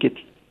algjör lykill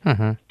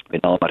við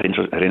náðum að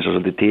hreinsa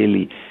svolítið til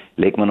í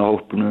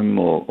leikmannahópunum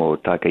og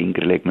taka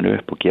yngri leikmenn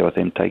upp og gefa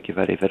þeim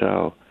tækifæri í fyrra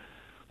og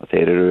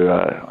þeir eru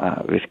að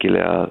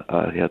virkilega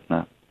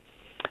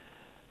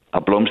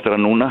að blómstra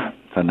núna,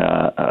 þannig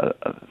að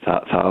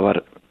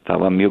það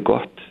var mjög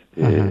gott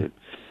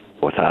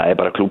og það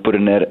bara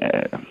klúburinn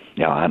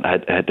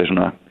þetta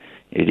svona,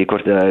 ég veit ekki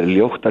hvort það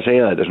ljótt að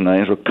segja þetta, svona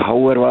eins og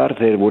KR var,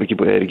 þeir eru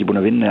ekki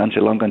búin að vinna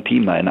ansi langan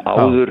tíma, en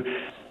áður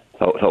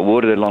þá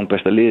voru þeir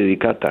langbesta liðið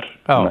í Katar,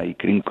 svona í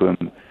kringum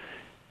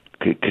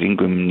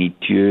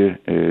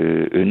 90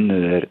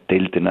 unnuð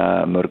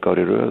deildina mörg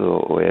ári röð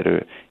og eru,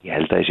 ég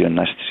held að það séu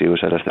næst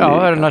sigursælasta liðið. Já,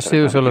 það eru næst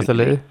sigursælasta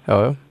liðið, já.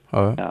 Já,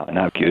 en það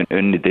er ekki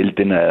unni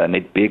deildina eða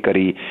neitt bikar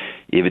í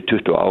yfir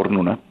 20 ár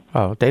núna.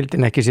 Já,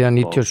 deildin ekki síðan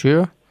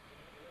 97.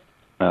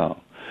 Já,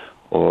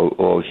 og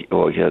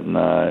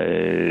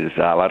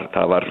það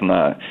var svona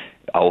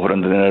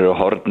áhörundunir eru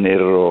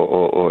horfnir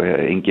og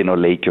enginn á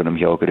leikjunum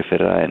hjá okkur í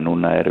fyrra, en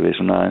núna erum við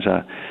svona eins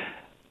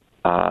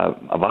að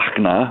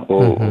vakna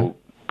og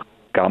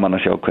gaman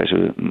að sjá hversu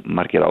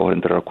margir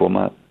áhörundur að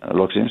koma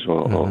loksins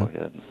og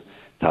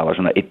það var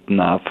svona einn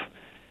af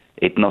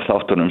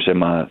þáttunum sem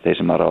að þeir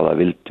sem að ráða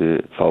vildu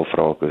fá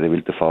frá okkur, þeir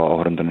vildu fá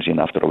áhörundunum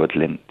sína aftur á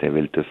völlinn, þeir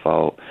vildu fá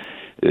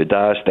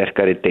auðvitað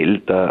sterkari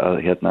deild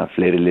að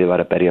fleiri lið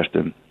var að berjast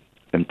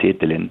um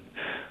titilinn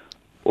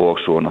og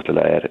svo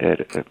náttúrulega er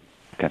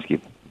kannski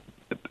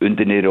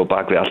undir og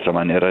bakvið allt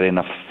saman er að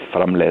reyna að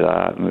framleiða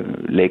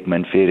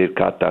leikmenn fyrir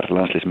Katar,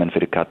 landsliðsmenn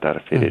fyrir Katar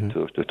fyrir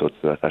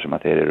 2022 þar sem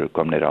að þeir eru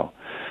komnir á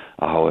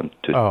HM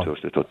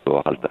 2022 og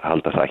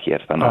halda það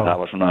hér, þannig að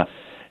það var svona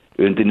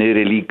undir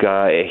niðri líka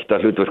eitt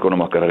af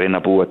hlutverkunum okkar að reyna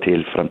að búa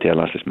til framtíðar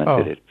landsliðsmenn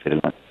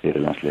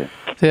fyrir landsliði.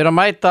 Þið eru að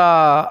mæta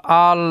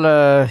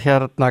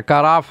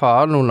Garafa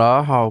núna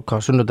á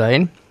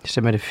sunnudaginn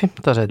sem er í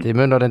 5. sæti,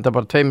 munar reynda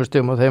bara 2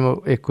 stigum á þeim og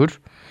ykkur.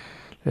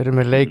 Þeir eru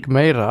með leik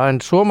meira, en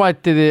svo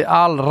mætið þið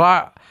Al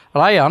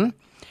Rayyan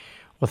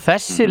og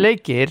þessi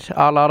leikir,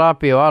 Al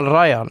Arabi og Al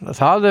Rayyan,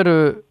 það eru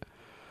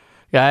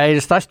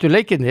stærstu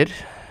leikirnir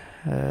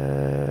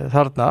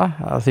þarna,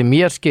 að því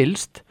mér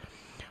skilst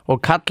og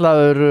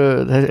kallaður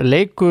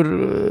leikur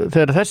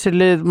þegar þessi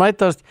lið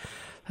mætast,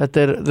 þetta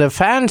er The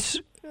Fans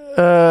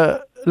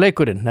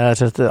leikurinn,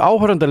 eða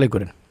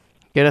áhörundarleikurinn,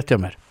 gerð eftir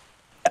á mér.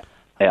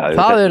 Já,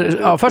 það er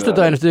á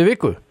föstudaginu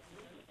viku.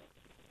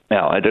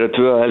 Já, þetta eru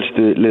 2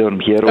 helstu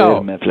liðunum hér og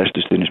er með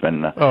flestu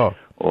stuðningsmennina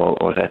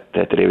og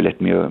þetta er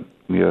yfirleitt mjög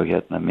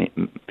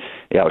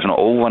svona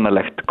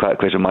óvanalegt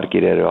hversu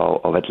margir eru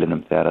á vellinum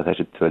þegar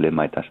þessi 2 lið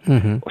mætast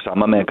og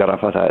sama með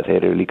Garafa,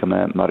 þeir eru líka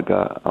með marga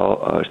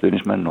á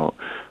stuðningsmenn og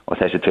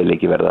þessi 2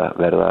 leiki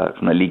verða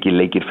svona líkir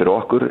leikir fyrir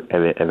okkur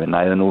ef við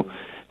næðum nú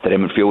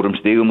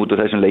 3-4 stigum út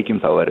úr þessum leikjum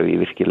þá erum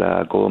við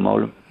virkilega góðum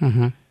málum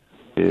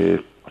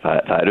það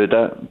er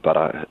auðvitað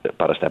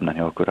bara stefnan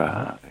hjá okkur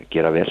að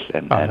gera vel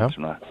en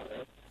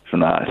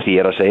svona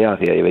þér að segja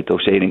því að ég veit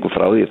og segir einhver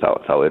frá því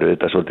þá eru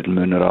auðvitað svolítið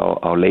munur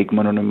á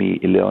leikmannunum í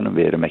liðunum,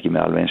 við erum ekki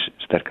með alveg eins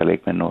sterkar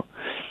leikmenn og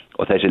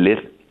þessi lið.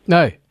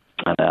 Nei.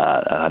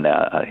 Þannig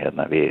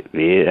að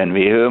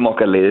við höfum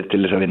okkar liðir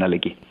til þess að vinna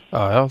leiki.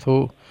 Já,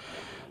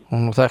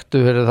 hún þekktu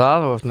fyrir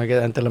það og svona ekki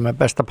endilega með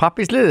besta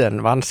pappíslið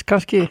en vannst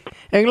kannski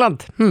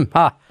England.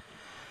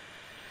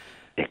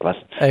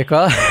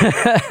 Eitthvað.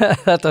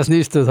 Þetta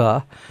snýstu það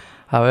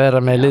að vera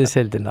með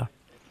liðsheildina.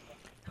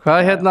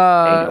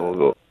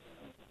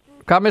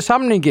 Hvað með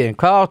samningi?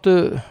 Hvað áttu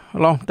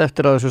langt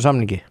eftir á þessu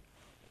samningi?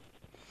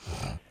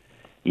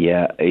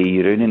 Já,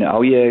 í rauninni á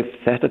ég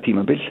þetta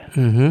tímabil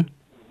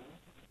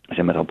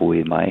sem er þá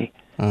búið í maí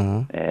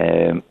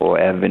og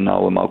ef við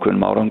náum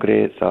ákveðnum árangri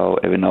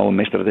ef við náum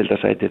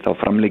meistaradeildarsæti þá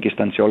framleggist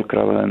hann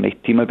sjálfkrafa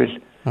 1 tímabil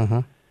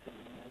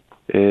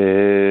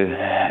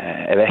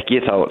ef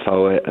ekki þá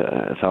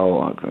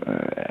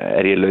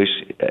er ég laus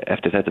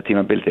eftir þetta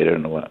tímabil, þeir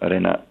eru nú að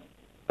reyna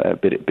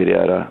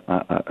byrjaði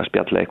að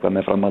spjalla eitthvað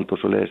með framhald og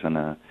svo leiðis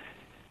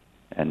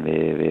en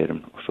við erum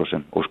svo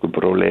sem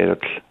óskupur og leiðir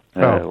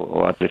öll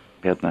og allir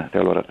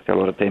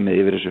þjálfara teimið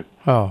yfir þessu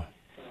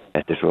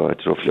þetta er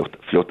svo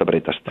fljótt að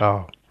breytast.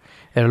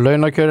 Eru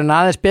launakjörin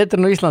aðeins betur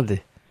en á Íslandi?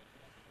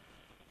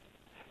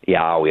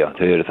 Já,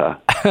 þau eru það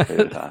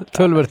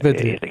Töluvert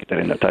betri. Ég er ekkert að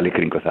reyna að tala í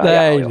kringu það.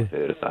 Nei, þau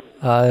eru það.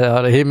 Það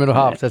er himinn og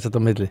haf þess að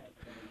á milli.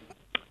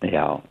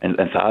 Já, en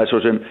það er svo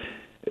sem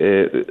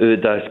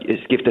auðvitað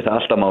skiptir það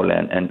alltaf máli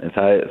en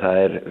það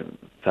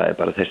er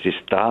bara þessi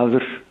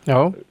staður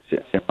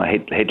sem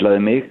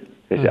heillaði mig,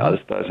 þessi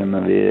aðstæða sem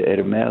við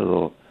erum með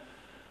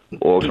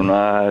og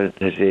svona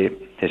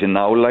þessi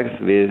nálægð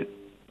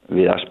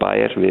við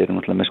Aspire, við erum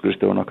alltaf með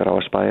skurðstofun okkar á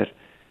Aspire,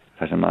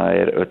 þar sem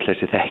er öll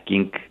þessi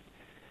þekking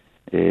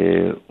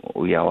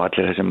og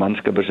allir þessi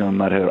mannskapur sem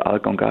maður hefur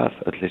aðgang að,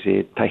 öll þessi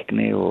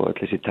tækni og öll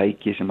þessi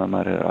tæki sem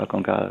maður hefur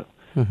aðgang að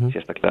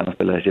sérstaklega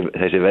náttúrulega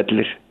þessi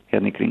vellir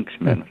hérna í kring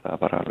sem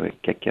það bara alveg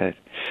geggjaðir.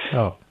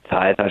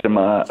 Það er það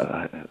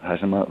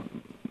sem að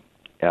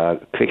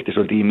kveikti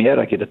svolítið í mér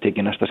að geta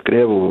tekið næsta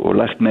skref og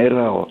lært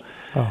meira og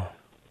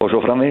svo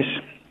framvegis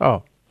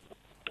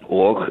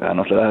og það er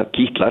náttúrulega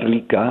kýtlar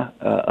líka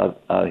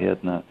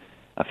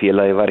að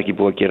félagi var ekki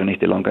búið að gera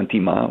neitt í langan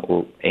tíma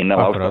og eina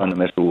af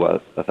ástæðanum svo að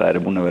það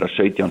eru búin að vera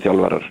 17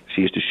 þjálfarar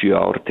síðustu 7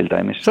 ár til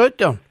dæmis.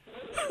 17?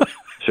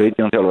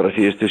 17 þjálfarar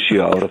síðustu 7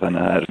 ár,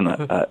 þannig að það er svona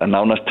að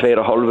nánast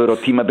 2,5 á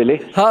tímabili.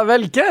 Það er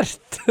vel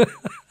gert.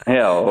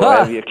 Já, og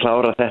ef ég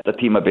klára þetta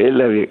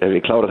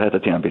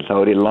tímabil, þá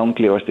er ég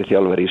langlífasti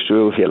þjálfari í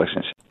sögu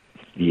félagsins.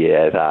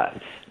 Ég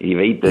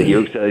veit að ég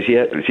hugsaði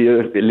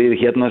síðan lið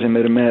hérna sem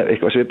eru með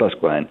eitthvað svipað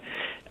sko,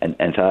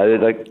 en það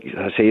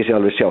segir sér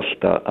alveg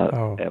sjálft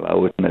að ef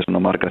áður með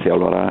svona marga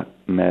þjálfara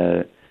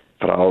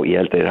ég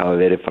held að þeir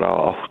hafa verið frá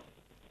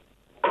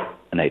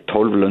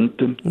 12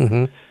 löndum,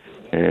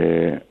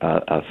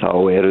 að þá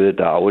eru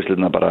þetta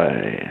áherslurnar bara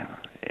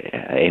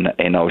eina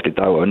áherslu í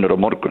dag og önnur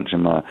á morgun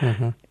sem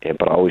er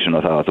bara ávísun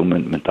á það að þú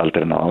mynd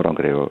aldrei ná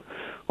árangri og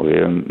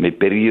við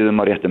byrjuðum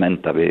á réttum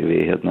enda,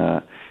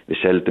 við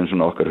seldum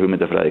svona okkar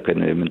hugmyndafræði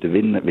hvernig við myndum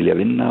vilja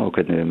vinna og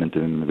hvernig við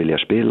myndum vilja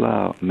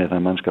spila með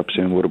það mannskap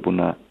sem við vorum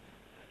búin að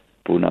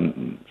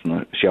svona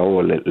sjá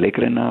og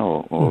leikreina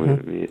og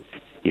við,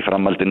 í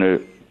framhaldinu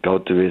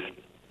gátu við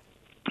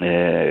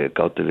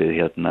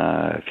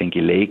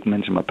fengið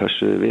leikmenn sem að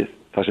pössuðu við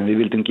það sem við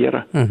vildum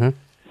gera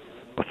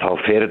og þá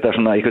fer þetta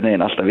svona einhvern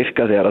veginn alltaf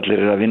virka þegar allir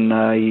eru að vinna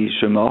í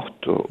sömu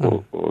átt og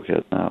ég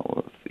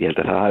held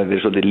að það hafi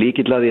verið svolítið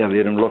lykill að því að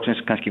við erum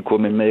loksins kannski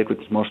komin með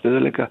einhvern smá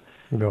stöðuleika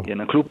í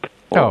hennar klúbb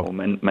og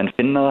menn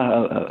finna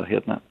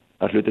það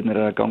að hlutirnir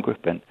eru að ganga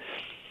upp en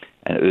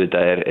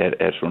auðvitað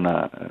er svona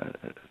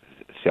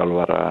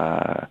þjálfara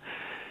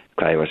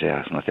hvað ég var að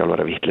segja, svona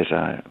þjálfara vitleysa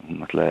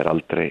hún alltaf er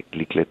aldrei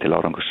líkleg til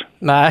árangurs.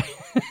 Nei,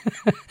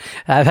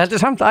 þetta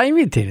er samt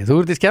ævintýri, þú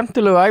ert í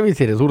skemmtilegu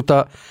ævintýri, þú ert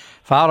að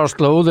fara á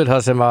slóðir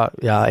þar sem að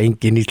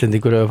engin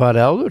Íslendingur hefur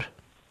farið áður.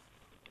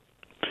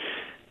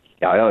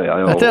 Já.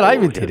 Þetta er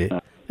ævintýri,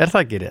 er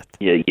það ekki rétt?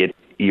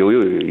 Jú,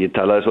 ég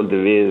talaði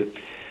svolítið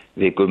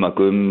við Gumma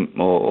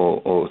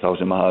og þá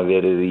sem hafa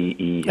verið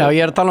í Já,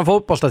 ég er að tala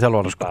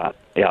fótboltaþjálfara sko.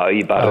 Já,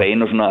 ég bara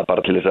reyna svona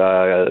bara til þess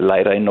að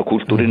læra inn á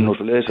kúltúrinn og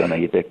svoleiðis,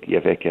 þannig að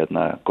ég fekk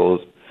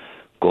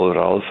góð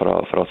ráð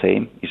frá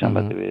þeim í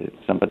sambandi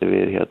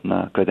við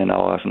hvernig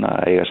á að svona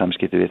eiga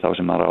samskipti við þá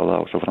sem að ráða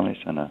og svo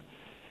framvegis, þannig að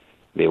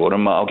við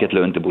vorum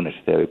ágætlega undirbúnir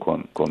þegar við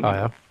komum.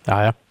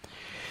 Já.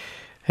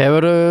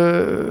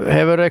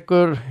 Hefur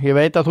ykkur, ég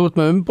veit að þú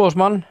ert með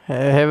umboðsmann,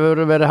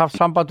 hefur verið haft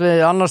samband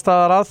við annar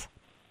staðar að?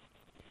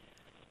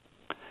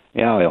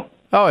 Já.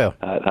 Það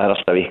er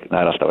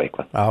alltaf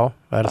eitthvað. Já,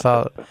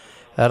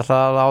 er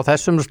það á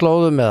þessum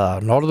slóðum eða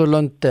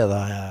Norðurlönd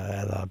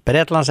eða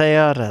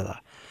Bretlandseyjar eða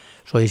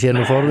svo ég sé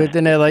nú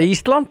forvitin eða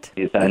Ísland?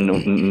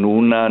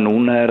 Núna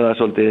er það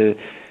svolítið,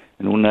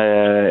 núna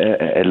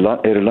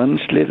eru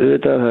landslið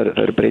auðvitað,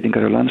 það eru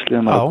breytingar á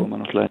landsliðum, maður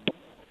koma náttúrulega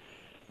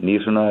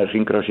nýr svona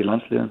hringrás í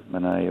landsliðum,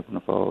 menn að ég er búin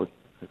að fá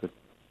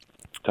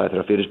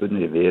 2-3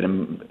 fyrirspurnir, við erum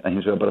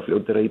hins vegar bara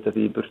fljótir að íta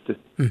því í burtu.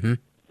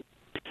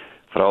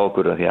 Frá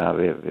okkur að því að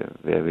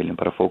við viljum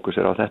bara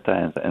fókusera á þetta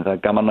en það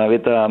er gaman að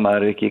vita að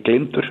maður er ekki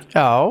glindur.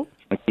 Já.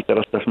 Það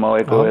getur alltaf smá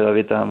eitthvað eða að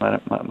vita að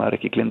maður er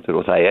ekki glindur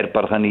og það er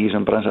bara þannig í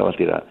sem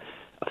bransavaltýra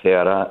að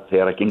þegar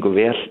það gengur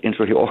vel eins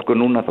og hjá okkur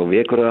núna þá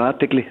vekur það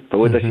athygli þó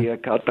þetta sé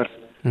að katar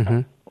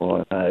og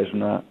það er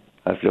svona,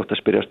 það er fljótt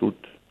að spyrjast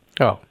út.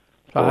 Já,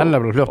 það er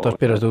nefnilega fljótt að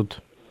spyrjast út.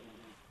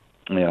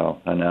 Já,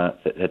 þannig að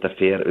þetta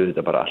fer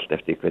auðvitað bara allt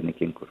eftir hvernig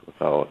gengur og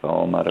þá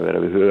maður að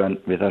vera við hugan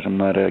við það sem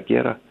maður er að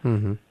gera.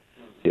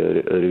 Því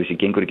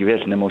öðruvísi gengur ekki vel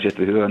nema og sett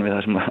við hugan við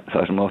það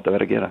sem átt að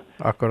vera að gera.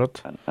 Akkurat.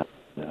 Þannig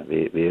að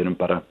við erum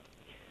bara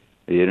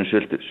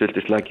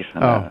sultuslakir.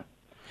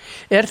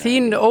 Er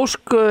þín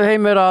ósk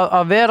Heimir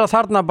að vera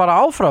þarna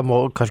bara áfram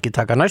og kannski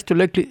taka næstu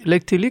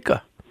leiktíð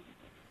líka?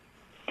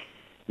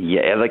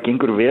 Já, ef það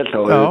gengur vel þá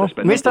er þetta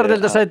spennandi.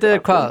 Meistaradeildarsætið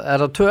er hvað? Er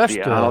það 2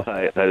 efstu? Já, það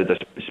er þetta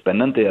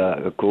spennandi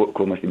að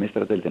komast í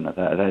meistaradeildina.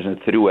 Það er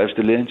svona 3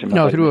 efstu liðin sem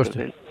Já, 3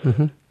 efstu.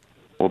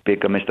 Og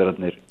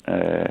byggameistararnir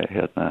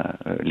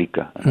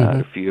líka. Það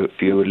eru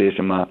 4 lið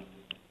sem að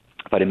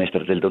fara í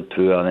meistaradeild og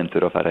 2 af þeim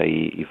þurfa að fara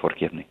í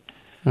forkeppni.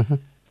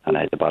 Þannig að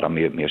þetta er bara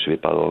mjög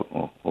svipað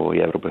og í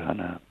Evrópu. En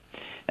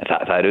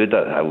það er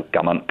auðvitað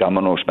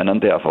gaman og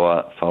spennandi að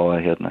fá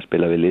að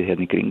spila við lið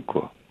hérna í kring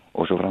og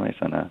svo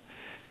framvegis. Þannig að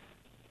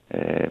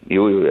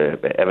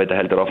ef þetta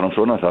heldur áfram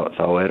svona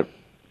þá er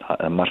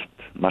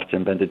margt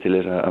sem bendir til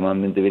þess að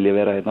maður myndi vilja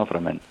vera hérna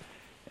áfram en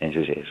eins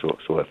og sé,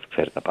 svo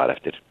fer það bara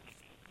eftir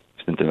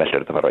stundum velur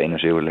þetta að fara á einu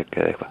sigurleik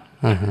eða eitthvað.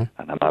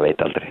 Þannig að maður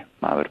veit aldrei.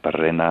 Maður verður bara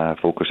að reyna að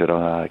fókusera á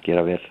það að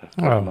gera vel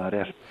það maður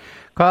er.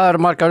 Hvað eru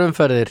margar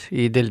umferðir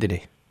í deildinni?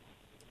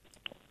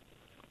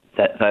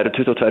 Það eru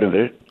 22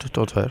 umferðir.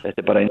 22. Þetta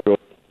er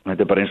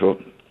bara eins og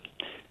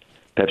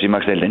Pepsi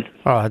Max deildin.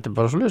 Þetta er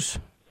bara svoleiðis.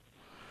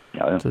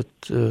 Já.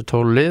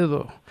 12 lið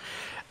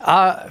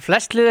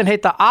flest liðin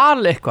heita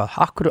Al eitthvað.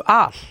 Akkur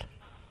Al?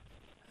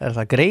 Er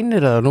það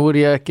greinir eða nú er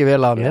ég ekki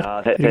vel að mér?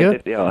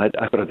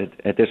 Akkurat,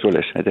 þetta er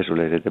svoleiðis,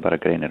 þetta er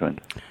bara greinir.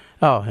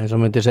 Já, eins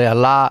og myndi segja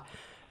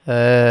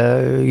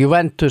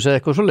Juventus eða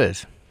eitthvað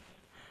svoleiðis.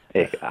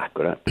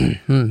 Akkurat.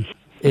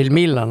 Il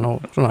Milan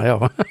og svona, já.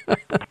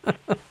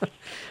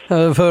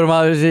 Það förum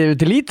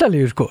aðeins til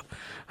Ítalíu, sko.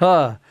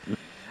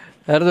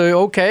 Erðu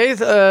ok,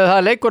 það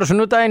er leikur á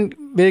sunnudaginn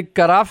við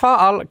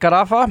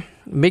Al-Gharafa,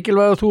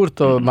 mikilvæg þú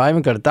ert og með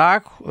æfingar í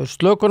dag,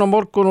 slökun á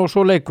morgun og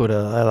svo leikur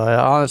eða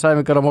aðeins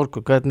æfingar á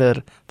morgun, hvernig er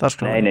það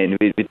skráð? Nei,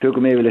 við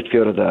tökum yfirleitt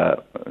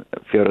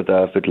fjóra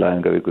fulla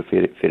æfingaviku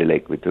fyrir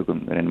leik, við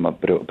reynum að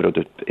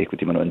brjóta upp ykkur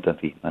tíman á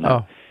undan því, þannig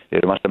að við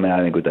erum alltaf með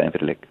æfingu daginn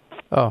fyrir leik.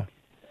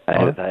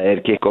 Það er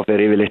kick-off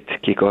er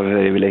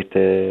yfirleitt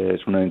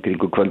svona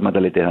kringu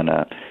kvöldmataliti, þannig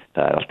að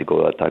það er alltaf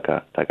góð að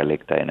taka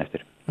leik daginn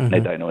eftir, nei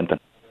daginn á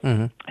undan.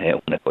 Hún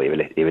er þá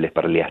yfirleitt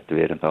bara létt,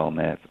 við erum þá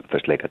með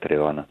fyrst leikatrið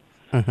og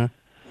annað.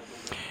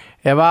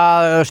 Ef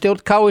að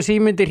stjórn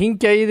KSÍ myndir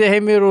hringja í þig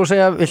Heimir og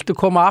segja, viltu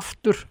koma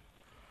aftur?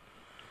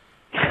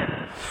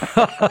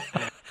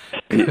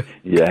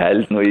 Ég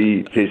held nú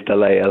í fyrsta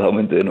lagi að þá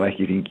myndu nú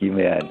ekki hringja í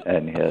mig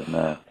en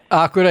hérna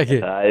Akkur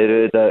ekki? Það er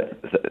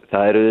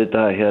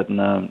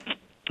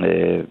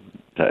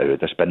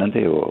auðvitað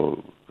spennandi og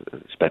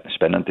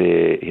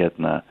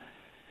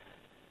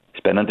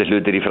spennandi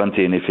hlutir í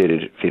framtíðinni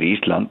fyrir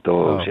Ísland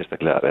og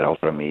sérstaklega að vera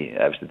áfram í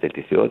efstu deild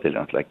í þjóð til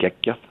að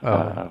gegja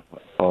að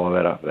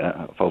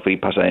fá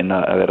frípassa inn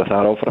að vera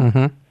þar áfram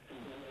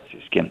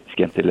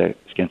skemmtileg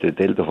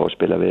deild og fá að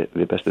spila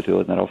við bestu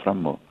þjóðurnar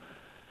áfram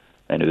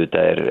en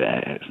auðvitað er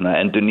svona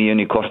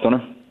endurnýjun í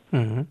kortunum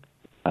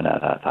þannig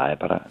að það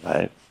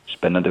er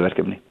spennandi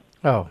verkefni.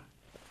 Já,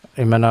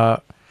 ég menna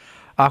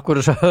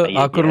akkur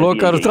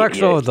lokaður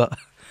strax á þetta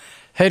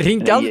þeir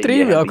hringdi aldrei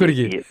í mig, akkur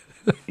ekki?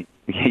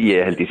 Ég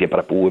held ég sé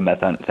bara búið með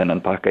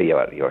þennan pakka, ég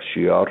var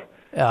 7 ár.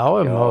 Já,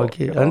 ég má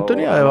ekki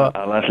endurnýja.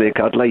 Allandsliði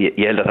karla, ég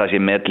held að það sé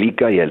með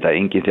líka, ég held að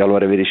engin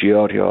þjálfari verið 7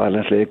 ár hjá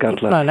allandsliði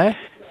karla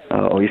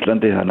á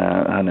Íslandi, þannig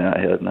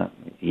að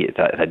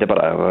þetta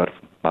er var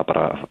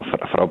bara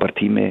frábær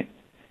tími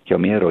hjá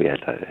mér og ég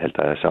held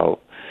að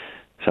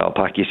sá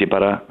pakki sé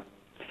bara,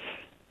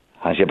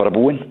 hann sé bara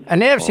búinn.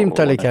 En ef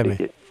símtali kemi?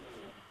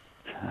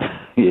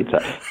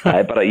 Það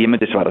er bara, ég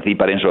myndi svara því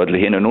bara eins og öllu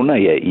hinu núna,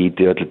 ég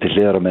íti öllu til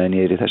hliðar á meðan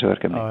ég er í þessu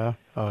verkefni. Já.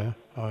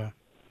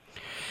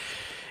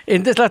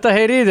 Yndislegt að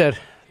heyri í þér,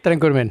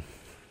 drengur minn.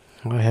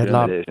 Og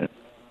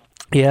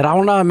ég er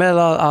ánægð með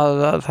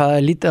að það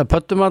er lítið að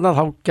pöttum að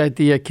þá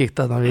gæti ég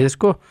kíkt að það við,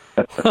 sko.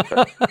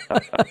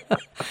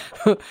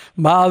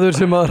 Maður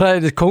sem að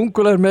ræðist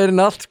kóngulegur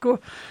meirinn allt, sko.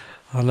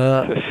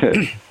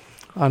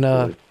 Þannig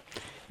að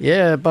ég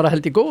er bara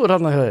held í góður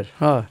hann að hjá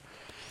þér.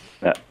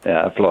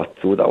 Já, flott,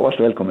 þú ert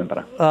ávallt velkomin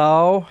bara.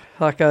 Já,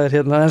 þakka þér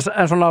hérna.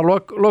 En svona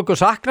loku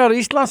saknar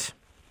Íslands?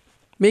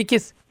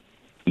 Mikið?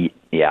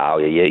 Já,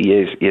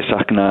 ég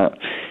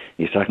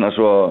sakna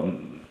svo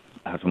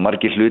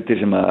margir hlutir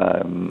sem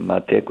að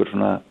maður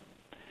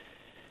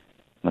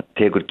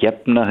tekur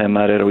gefna þegar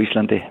maður er á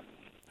Íslandi.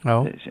 Já.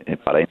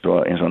 Bara eins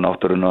og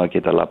náttúrun og að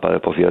geta labbað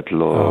upp á fjöll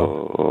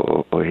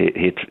og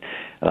hitt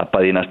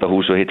labbað í næsta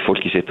hús og hitt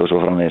fólki sitt og svo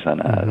framvegis,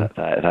 þannig að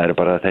það eru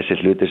bara þessi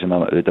hluti sem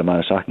auðvitað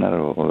maður saknar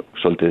og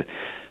svolítið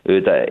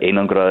auðvitað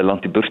einangraði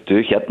langt í burtu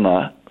hérna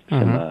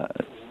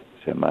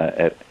sem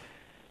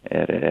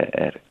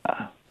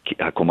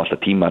það kom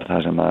alltaf tímar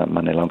þar sem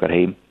manni langar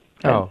heim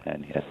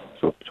en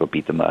svo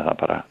býtur maður það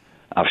bara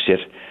af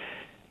sér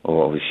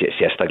og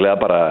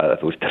sérstaklega bara,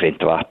 þú veist,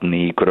 hreint vatn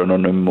í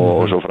grununum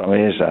og svo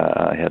framvegis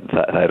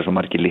það eru svo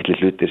margir litli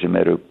hlutir sem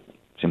eru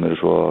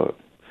svo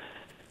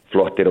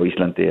flottir á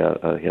Íslandi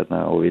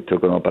og við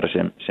tökum það bara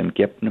sem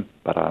gefnum,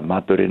 bara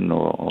maturinn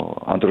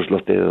og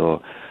andrúmsloftið og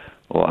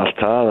allt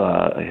það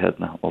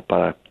og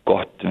bara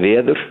gott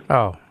veður.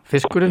 Já,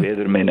 fiskurinn.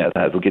 Veður meina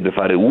að þú getur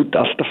farið út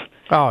alltaf.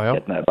 Já.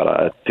 Hérna er bara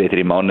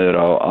 2-3 mánuður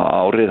á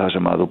árið þar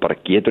sem að þú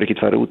bara getur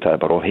ekkert farið út, það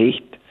er bara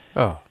heitt.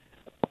 Já.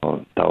 Og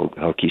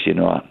þá kýs ég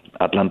nú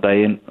allan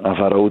daginn að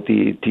fara út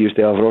í 10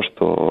 stiga frost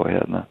og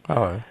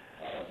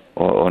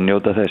og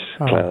njóta þess,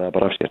 klæða það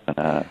bara af sér.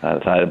 Þannig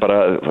að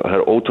það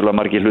er ótrúlega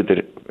margir hlutir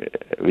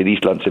við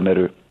Ísland sem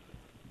við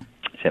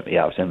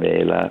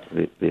eiginlega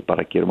við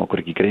bara gerum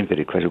okkur ekki grein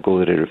fyrir hversu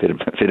góður eru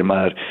fyrir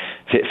maður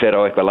fer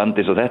á eitthvað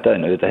landis og þetta,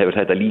 en þetta hefur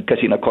þetta líka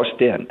sína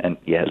kosti en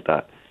ég held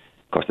að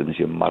kostinni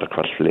séu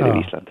margfalt fleiri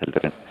í Ísland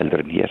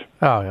heldur en hér.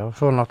 Já,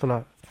 svo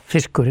náttúrulega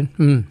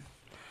fiskurinn.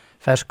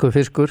 Ferskur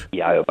fiskur.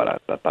 Já, bara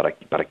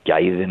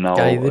gæðin á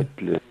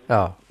öllu,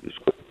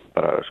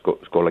 bara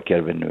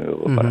skólakerfinu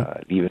og bara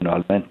lífinu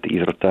almennt,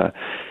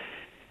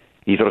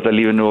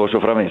 íþróttalífinu og svo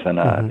framvegis,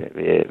 þannig að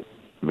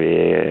við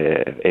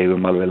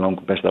eigum alveg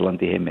langt besta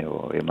land í heimi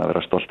og eigum að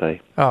vera stolt að því.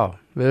 Já,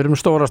 við erum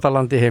stórasta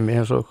land í heimi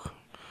eins og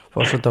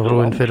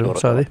forsetafrúin fyrir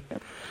sagði.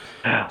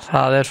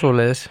 Það er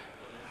svoleiðis.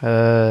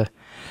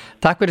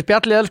 Takk fyrir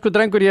spjallið, elsku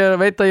drengur, ég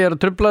veit að ég er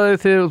að trufla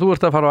þig þegar þú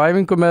ert að fara á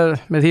æfingu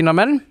með þína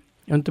menn,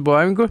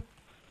 undirbúa æfingu.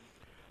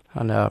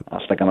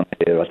 Alltaf gaman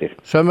að þið valdir.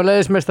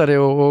 Sömuleiðis meistari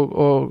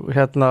og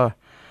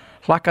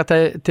hlakka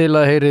til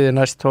að heyri þið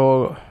næst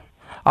og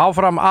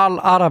áfram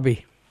Al-Arabi.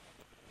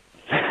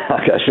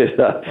 Takk fyrir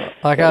það.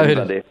 Takk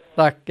fyrir.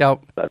 Takk, já.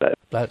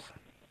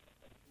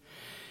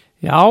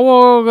 Já,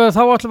 og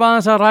þá ætlum við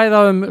aðeins að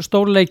ræða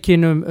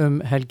stórleikinum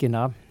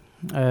helgina.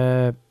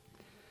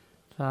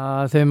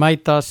 Þau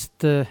mætast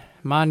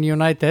Man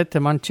United,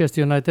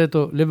 Manchester United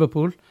og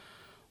Liverpool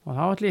og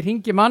þá ætli ég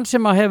hringi mann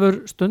sem að hefur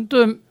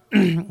stundum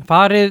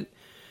farið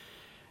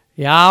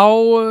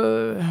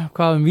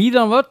hvað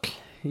víðan völl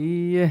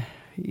í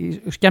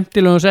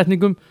skemmtilegum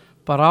setningum,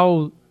 bara á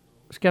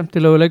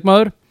skemmtilegu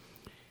leikmaður.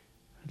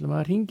 ætlum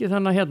að hringi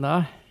þannig hérna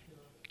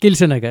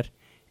Gilsenegger,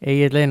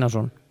 Egill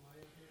Einarsson,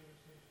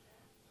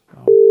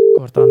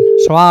 hvort hann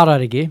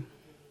svarar ekki.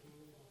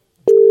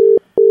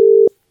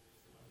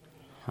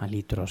 Hann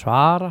lítur að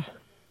svara.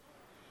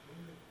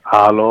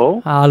 Halló,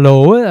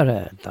 er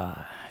þetta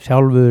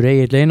sjálfur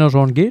Egill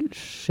Einarsson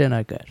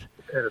Gilsenegger?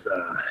 Er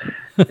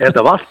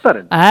þetta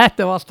Valtarinn?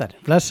 Þetta er Valtarinn,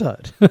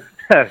 blessaður.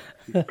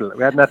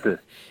 Hvernig ertu?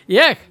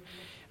 Ég?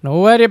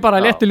 Nú er ég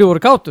bara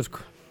léttiljúfur kátur,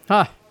 sko.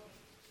 Ha?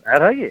 Er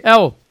það ekki? Já,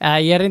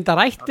 ég reynda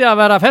rætti að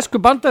vera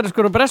feskur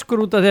bandariskur og breskur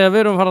út af því að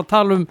við erum að fara að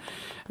tala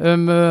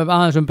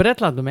aðeins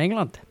Bretland,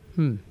 England.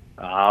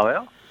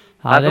 Já.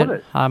 Það er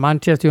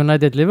Manchester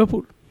United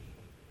Liverpool.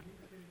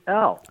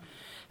 Já,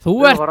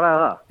 við erum að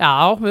ræða það. Já,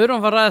 við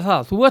erum að ræða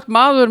það. Þú ert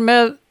maður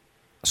með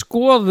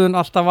skoðun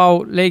alltaf á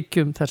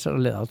leikjum þessara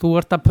liða. Þú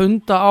ert að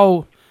punda á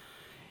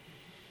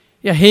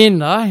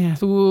hina.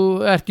 Þú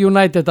ert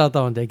United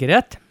aðdáandi, ekki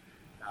rétt?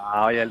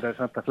 Já, ég held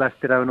að samt að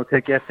flestir hafa nú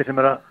tekið eftir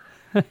sem er að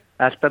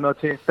elda með á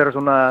Twitter og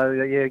svona,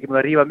 ég hef ekki með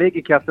að rífa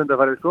mikið kjaft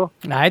undanfarið, sko.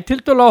 Nei,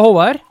 tiltölulega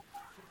hófaðir.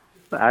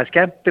 Það er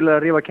skemmtilega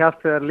að rífa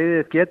kjaft þegar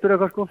liðið getur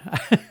eitthvað, sko.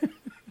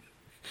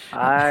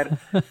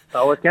 Þá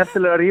er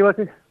skemmtilega að rífa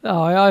sig.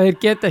 Já, þeir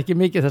geta ekki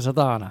mikið þessa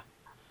dagana.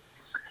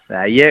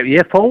 Nei,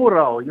 ég fór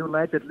á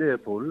United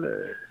Liverpool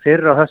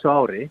fyrir á þessu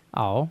ári.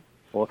 Já.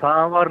 Og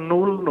það var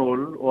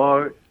 0-0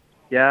 og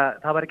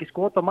það var ekki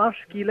skot á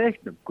mark í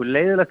leiknum. Hvað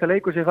leiðilegt að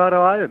leikur sér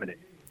fara á æfuminni.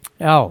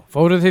 Já,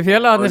 fóruð þið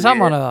félagarnir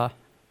saman eða?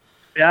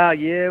 Já,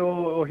 ég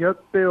og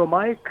Hjöppi og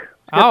Mike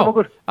skemmtum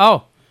okkur. Já.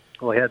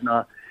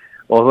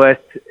 Og þú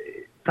veist,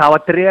 það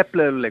var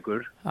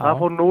drepleðuleikur. Það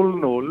fór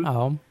 0-0. Já.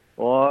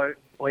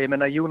 Og ég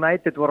meina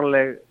United voru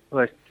alveg, þú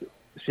veist,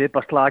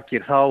 svipa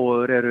slagir þá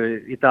og þeir eru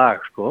í dag,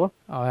 sko.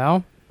 Já.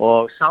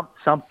 Og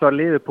samt var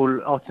Liverpool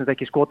átt sem þetta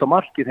ekki skot á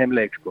mark í þeim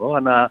leik, sko.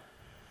 Þannig að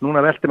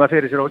núna velti maður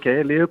fyrir sér, ok,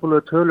 Liverpool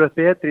er tölvöld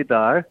betri í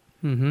dag.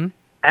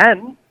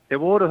 En þeir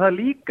voru það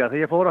líka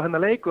þegar ég fór á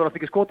hennar leik og það átt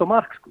ekki skot á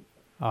mark, sko.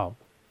 Já.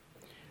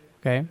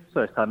 Okay.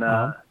 Þannig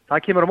að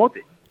það kemur á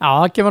móti. Já,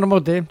 það kemur á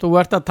móti. Þú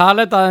ert að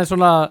tala þetta eins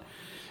svona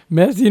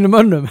með þínum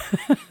önnum.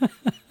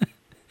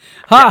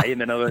 Já, ég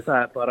meina, það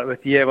er bara,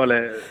 ég var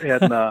alveg,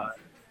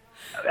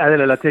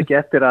 eðlilega tekið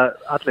eftir að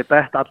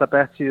alla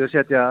bett síðu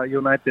setja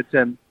United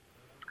sem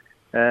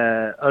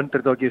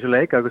underdog í þessu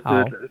leik.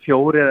 Stuðul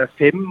 4 eða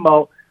 5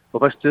 og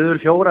það stuðul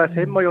 4 eða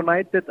 5 á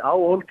United á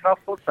Old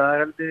Trafford, það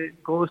er heldur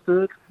góðu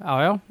stuðul.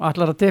 Já,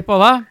 ætlar að tippa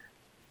á það?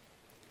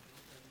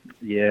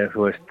 Þú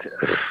veist,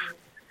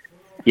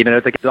 ég meina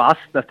þetta getur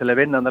astnast til að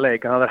vinna annar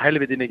leik, en það er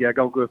helviti mikið að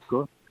ganga upp, sko.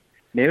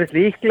 Mér finnst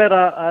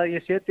líklega að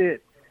ég seti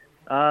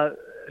að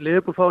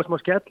Liverpool fáið smá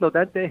skell og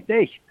endi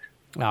 1-1.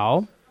 Já.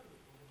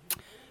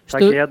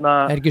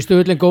 Er ekki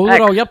stuðullin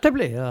góður á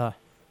jafntefli?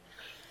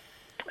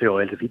 Jó,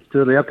 heldur fínt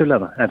stuðull á jafntefli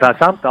hana. En það er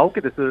samt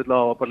ágætið stuðull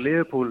á bara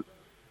Liverpool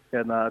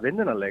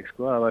vinnunarleik,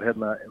 sko. Það var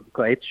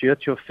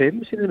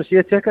 1.75 síðan sem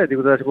ég tekkaði,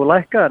 það er búið að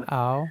lækka.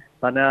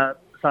 Þannig að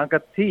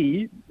samkvæmt því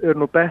er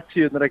nú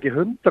bettsíðunar ekki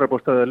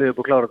 100% að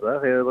Liverpool klára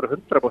það. Þegar það voru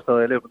 100%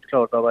 að Liverpool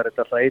klára það, var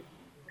þetta alltaf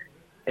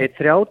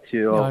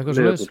 1.30 á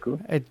Liverpool, sko.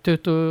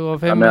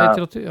 1.25,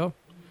 1.30, já.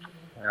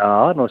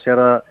 Já, nú sér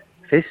að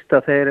fyrst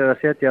að þeir eru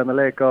að setja hann að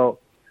leika á,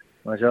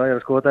 ég er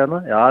að skoða hérna,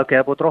 já, ok, það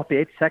er búið að droppa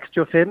í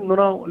 1.65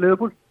 núna á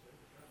Liverpool.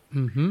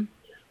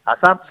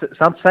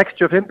 Samt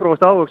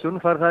 65% ávöksun,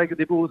 fær það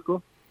ekkert í búið, sko.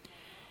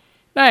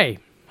 Nei,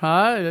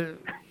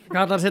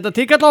 kallar að setja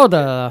tíkall á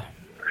þetta, eða?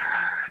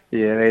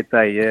 Ég veit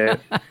að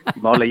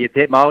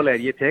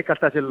ég tek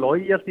alltaf þessi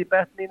loyalty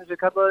betninu sem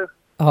kallaðu.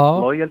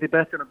 Loyalty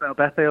betinu og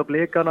betta ég á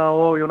Blikana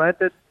og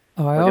United.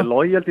 Þessi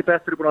loyalty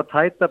betur er búin að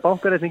tæta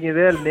bankareikningin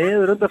vel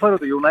niður undanfæri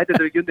og United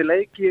er ekki undir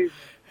leiki.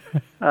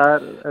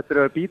 Þetta er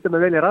að býta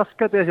með vel í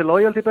raskati þessi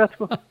loyalty bet,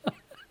 sko.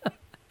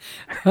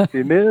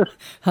 Því miður.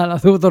 Þannig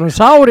að þú ert orðinn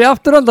sár í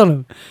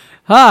afturöndanum.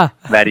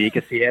 Verði ég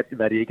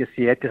ekki að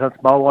setja þann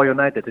smá á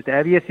United.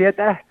 Ef ég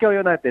set ekki á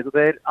United og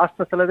þeir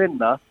astast til að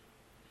vinna,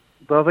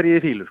 þá fyrir ég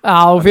í fílu.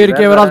 Já, þú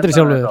fyrirgefur aldrei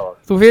sjálfur.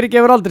 Þú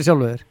fyrirgefur aldrei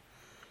sjálfur.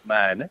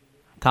 Nei.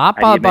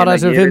 Tapað bara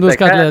þessum 5.000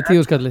 skalli eða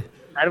 10.000 skalli.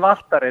 En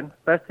Valtarinn,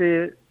 besti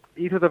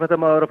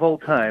íþjóðarfréttamaður af all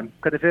time,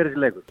 hvernig fer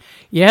þessi leikur?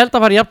 Ég held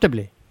að fara í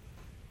jafntefli.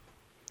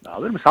 Já,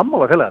 við erum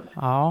sammála félagarnir.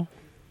 Já.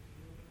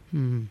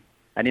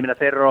 En ég minna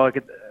þeir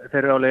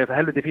eru alveg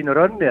helviti fínu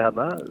rönni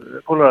þarna,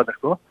 pólurarnir,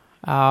 sko.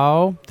 Já,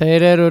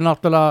 þeir eru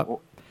náttúrulega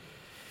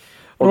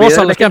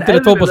rosalega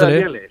skemmtilegt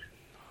fótboltaliði.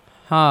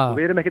 Og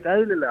við erum ekkert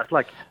eðlilega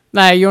slagir.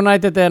 Nei,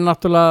 United er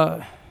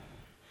náttúrulega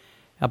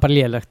bara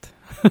lélegt.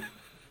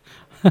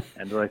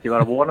 En þú veist, ég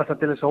var að vonast að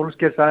til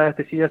Solskjær sagði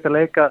eftir síðasta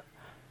leika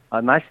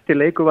að næsti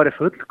leikur væri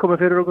fullkominn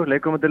fyrir okkur,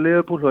 leikum til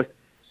Liverpool, þú veist.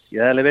 Ég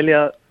hefði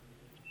vilja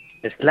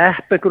að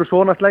sleppa einhverju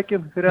svona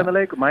sleggjum fyrir hennar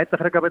leik, mæta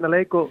frekka beina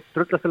leik og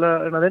drullast til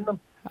að vinna hann.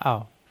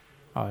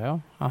 Já.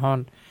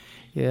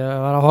 Ég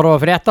var að horfa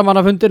á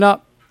fréttamannafundina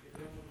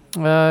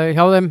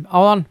hjá þeim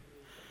áðan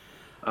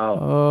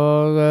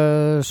og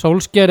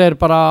Solskjær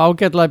bara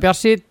ágætlega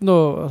bjarsýnn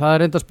og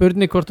það enda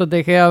spurning hvort að De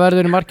Gea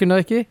verður í markinu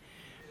ekki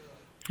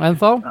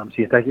ennþá hann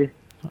sést ekki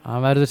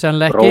hann verður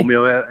sennilega ekki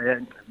Rómjó,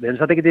 við erum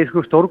satt ekki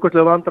í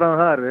stórkostlega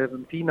vandræðan þar við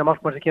erum fína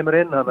markmann sem kemur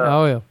inn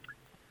já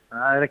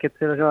það ekkert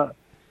til að sjá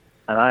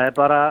en það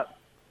bara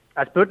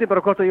spurning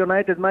bara hvort að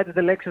United mæti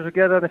til leiks eins og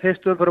gerði þannig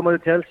fyrstu umfyrir á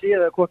móti Chelsea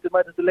eða hvort þið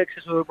mæti til leiks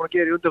eins og þau búin að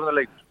gera í undanfarnar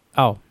leik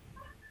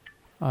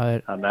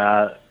þannig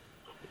að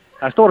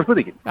það er stóra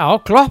spurningin. Já,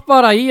 Klopp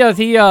var að í að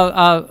því að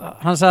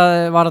hann sagði,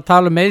 var að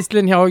tala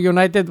meiðslin hjá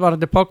United, var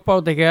þetta Pogba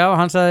og ekki og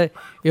hann sagði,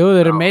 jú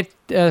þeir eru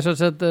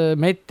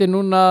meiti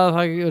núna,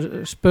 það er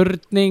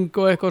spurning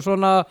og eitthvað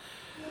svona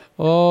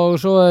og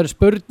svo er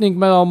spurning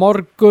með á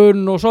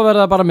morgun og svo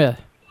verður það bara með.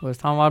 Þú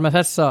veist, hann var með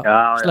þessa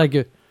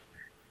slækju.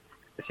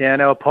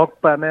 Síðan ef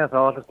Pogba er með þá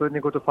er alltaf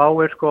spurning hvort þú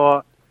fáir sko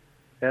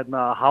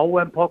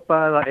HM Pogba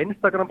eða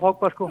Instagram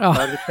Pogba sko. Það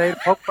er þeir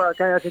Pogba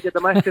gæja sem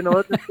geta mættin og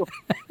öllu sko.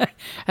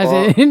 Þessi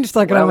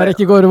Instagram er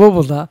ekki góður í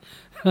fótbolta.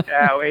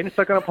 Já, og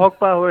Instagram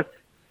Pogba,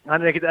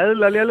 hann er ekkit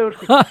eðlilega lélegur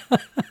sko.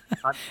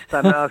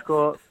 Þannig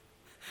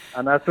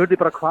að spurning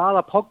bara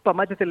hvaða Pogba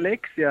mætti til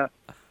leiks, já.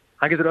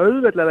 Hann getur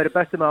auðveldlega verið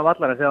besti með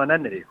vallarinn þegar hann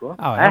nennir því sko.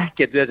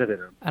 Ekkert við þess að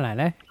þeirra.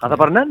 Nei. Hann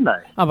þarf bara að nenna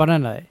því. Hann bara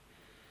nenna því.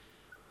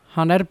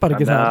 Hann er bara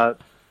ekki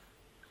það.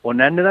 Og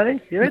nennir það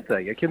ekki? Ég veit það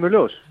ekki, það kemur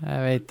ljós.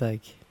 Ég veit það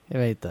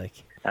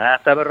ekki.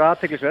 Þetta verður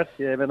athyglisvert.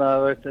 Ég meina,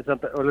 þetta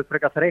er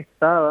frekar þreytt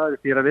það.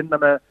 Ég er að vinna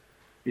með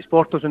í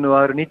sporthúsinu og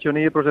það eru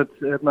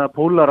 99%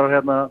 púlarar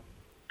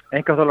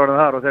engaþjálfarnir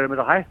þar og þeir eru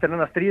með það hættir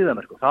að stríða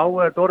með sko. Þá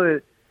er þetta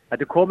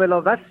þetta er komið á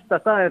versta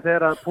staði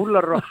þegar að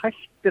púlarar eru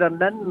hættir að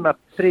nenna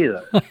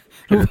stríða.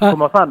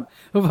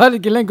 Þú fær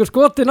ekki lengur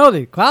skotin á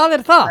því. Hvað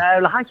er það?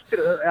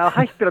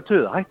 Hættir að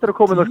tuða. Hættir að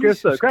koma inn á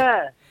skrifstöðu.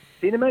 Hvað?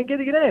 Þínir menn get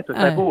ekki neitt,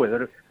 það er búið,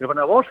 þeir eru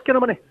fannig að vorkina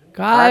manni.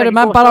 Hvað eru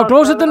menn bara á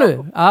klósettinu?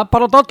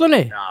 Bara á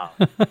dollunni? Já,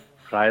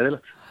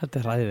 hræðilegt. Þetta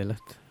er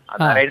hræðilegt.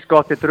 Það er eins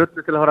gott í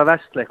drullu til að fara að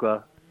versla eitthvað,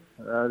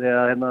 því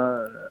að það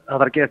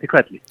þarf að gerast í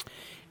kvelli.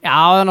 Já,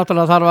 það er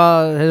náttúrulega þarf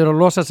að þeir eru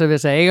að losa sig við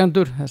þessa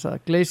eigendur, þessa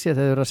gleysi,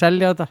 þeir eru að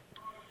selja þetta.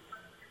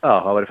 Já,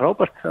 það væri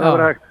frábært.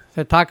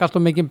 Þeir taka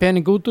alltaf mikið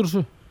pening út úr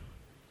þessu.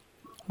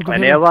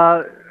 En ef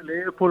að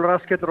Liverpool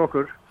rasketur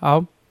okkur á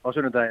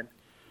sunnudaginn,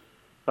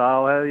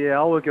 þá hefði ég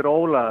áhyggjur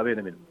Óla að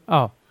vini mín.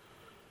 Já.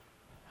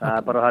 Það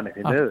er bara þannig,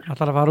 því miður.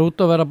 Ætlar að fara út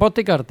og vera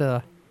bodyguard eða?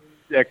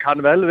 Ég kann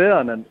vel við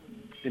hann, en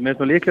ég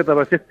minnst nú líklegt að það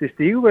var sitt í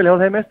stígvél hjá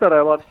þeim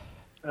meistara ef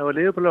að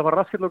Liverpool að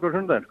fara raskell okkur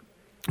sunnudaginn.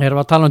 Erum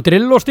við að tala um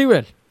Drillo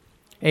stígvél?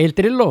 Egil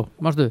Drillo,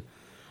 manstu?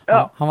 Já.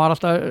 Hann var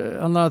alltaf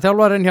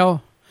þjálfarinn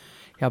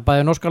hjá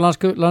bæði norska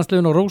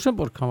landsliðin og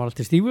Rosenborg, hann var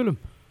alltaf í stígvélum.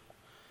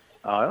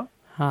 Já.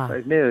 Það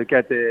er miður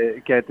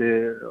geti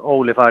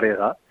Óli farið í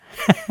það.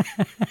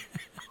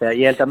 Þegar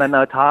ég held að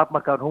menna að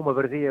tapmarkaðan húma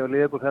fyrir því og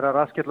Liverpool fyrir að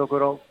raskell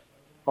okkur á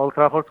Old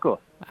Trafford sko.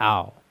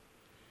 Já.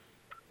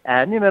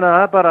 En ég meina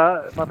það er bara,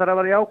 maður þarf að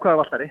vera jákvæða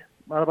vallari.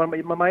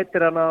 Maður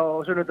mætir hana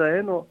á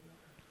sunnudaginn og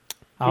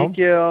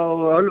kíkja á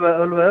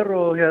Ölver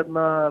og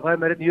fæði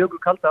mér einn jökul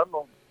kaldan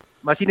og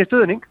maður sýnir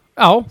stuðning.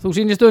 Já, þú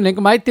sýnir stuðning,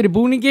 mætir í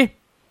búningi.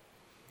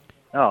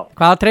 Já.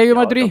 Hvaða treyju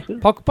mætir í?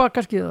 Pogba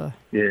kannski eða?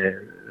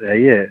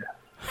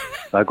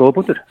 Það er góða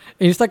punktur.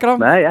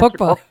 Instagram? Nei,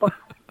 ekki Pogba.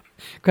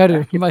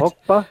 Hverju? Ekki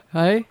Pogba.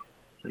 Nei.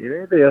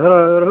 Ég þarf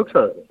að vera að hugsa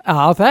það.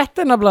 Já,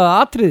 þetta er nefnilega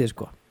atriði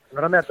sko. Það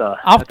er að meta það.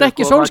 Átt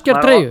ekki Solskjær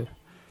treyju?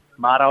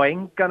 Maður á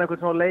engan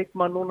einhvern svona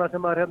leikmann núna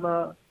sem maður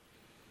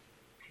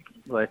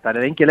það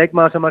er engin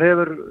leikmann sem maður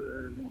hefur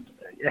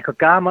eitthvað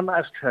gaman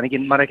maður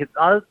er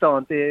ekkert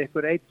aðdáandi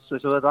einhver eins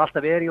og þetta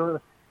alltaf er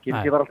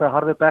Gildi var alltaf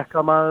Harfi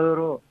Beckham maður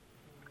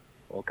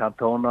og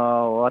Cantona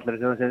og allir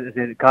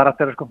þessi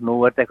karakterar sko.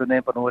 Nú er þetta einhvern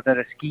veginn nú er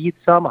þetta skýt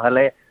sama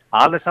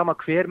alveg sama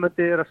hver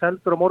myndi að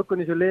seldur á morgun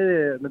í þessu liði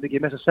myndi ekki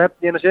með þess að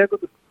svefn í eina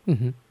sekundu.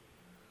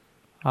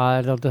 Það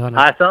er alltaf þannig.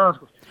 Það er staðan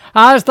sko.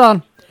 Það er staðan.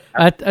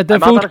 En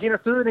maður þarf að sína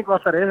stuðning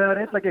vallari þegar það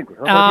er illa gengur.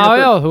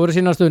 Já, þú verður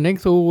sína stuðning.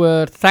 Þú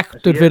er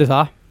þekktur fyrir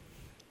það.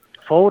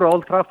 Fór á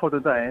Old Trafford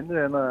daginn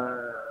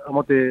á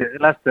móti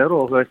Leicester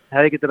og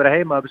hefði getið verið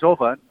heima upp í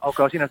sófaðin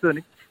ákvað að sína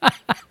stuðning.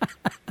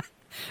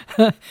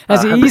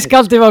 Þessi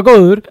ískaldi var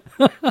góður.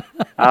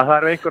 Það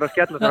er einhver að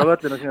skella sér á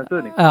völlinu og sína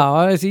stuðning. Já,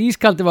 þessi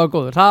ískaldi var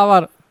góður. Það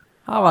var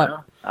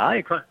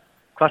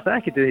Hvað það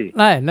ekki til því?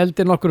 Nei,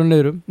 neldi nokkur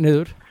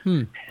niður.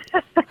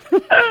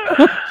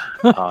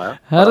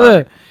 Herðu,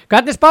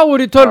 hvernig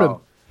spáur í tölum?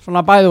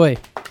 Svona by the way.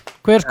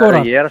 Hver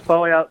skorar? Ég er að spá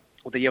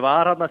ég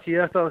var hann að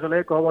síðast á þessu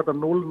leik og það var þetta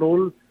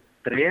 0-0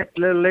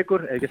 dreplegur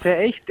leikur, ef ekki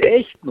segja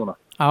 1-1 núna.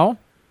 Já,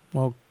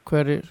 og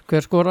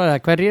hver skorar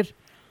eða hverjir?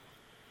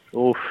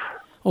 Úff.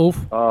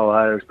 Það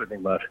er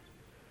spurning maður.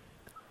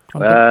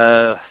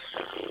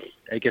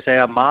 Ekki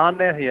segja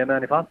Mane, ég er með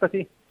hann í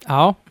fantasy.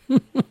 Já,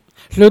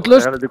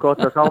 hlutlust. Það er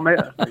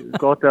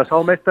gott að sá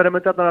meistari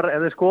myndi allan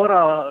ef þið skora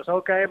og sá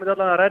gæði myndi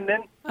allan að renna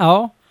inn. Já.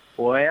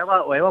 Og ef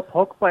að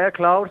Pogba er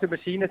klár sem er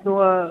sýnist nú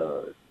að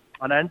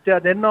hann endi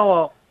að inn á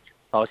og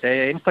þá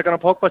segja Instagram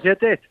Pogba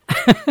 71.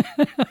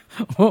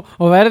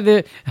 og verði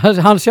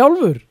hann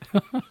sjálfur.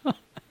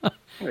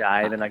 Já,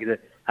 ég meina,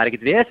 það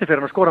ekkert vesi fyrir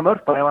hann að skora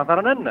mörg bara ef hann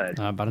þarf að nenna þess.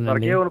 bara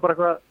að gefa hann bara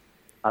eitthvað,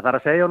 að það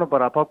að segja hann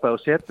bara, Pogba, og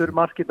setur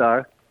mark í dag,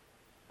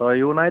 þá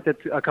er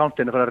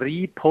United-accountinu fyrir að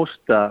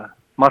reposta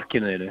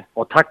markinu þínu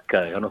og tagga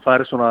þig, þannig að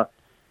það svona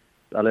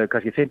alveg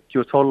kannski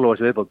 50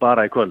 followers viðbót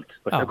bara í kvöld.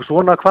 Eitthvað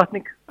svona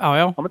kvartning,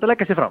 hann myndi að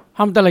leggja sér fram.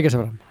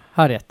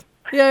 Það er rétt.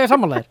 Ég er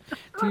sammálaðir.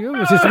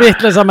 Þessi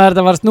vitleysa með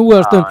þetta var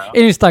snúast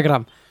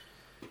Instagram.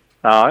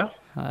 Já.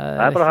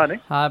 Það er bara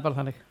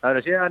þannig. Það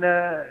er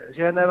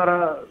síðan að vera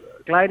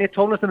glæni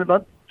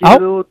tónlistamindband,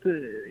 gefið út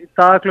í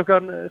dag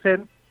klukkan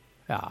 5.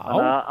 Já.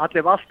 Þannig að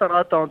allir valtar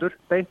aðdáðandur,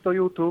 beint á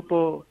YouTube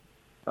og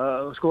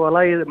skoða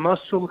lagið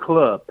Muscle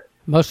Club.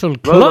 Muscle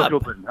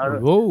Club?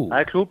 Það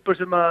er klúbbur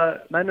sem að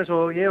menn eins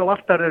og ég og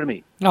Valtar erum í.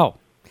 Já.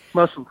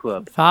 Muscle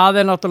Club. Það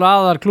er náttúrulega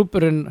aðar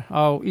klúbburinn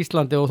á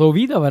Íslandi og þó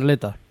víða verið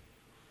leitað.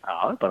 Já,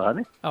 bara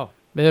þannig. Já,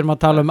 við erum að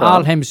tala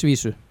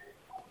alheimsvísu.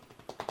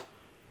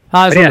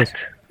 Það er svolítið.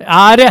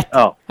 Það er rétt.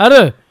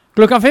 Herru,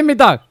 klukkan 5 í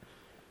dag.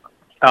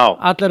 Já.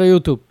 Allir á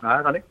YouTube. Það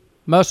er þannig.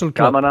 Muscle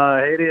Club. Gaman að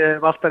heyri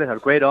Valtari, það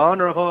er great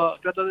honor að fá að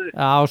spjalla þig.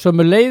 Já,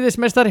 sömu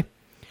leiðismeistari.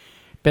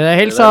 Beða að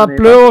heilsa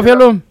Blöð og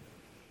Fjölum.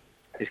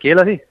 Ég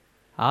skila því.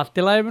 Allt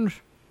í lagi, vinnur.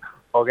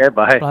 Ok,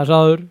 bye.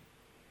 Blæsaður.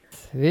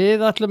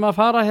 Við ætlum að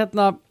fara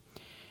hérna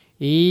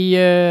í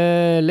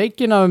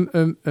leikina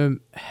um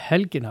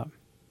helgina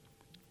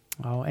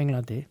á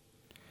Englandi.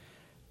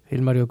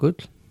 Hilmar Jökull.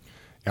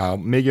 Já,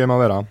 mikið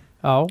að vera.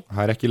 Já.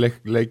 Það er ekki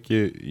leiki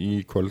í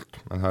kvöld,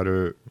 en það eru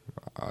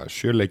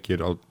 7 leikir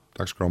á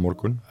dagskrá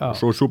morgun. Já. Og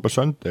svo Super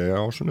Sunday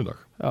á sunnudag.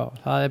 Já,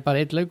 það er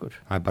bara 1 leikur.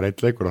 Það er bara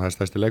 1 leikur og það er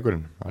stærsti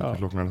leikurinn. Það er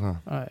ekki flóknar en það.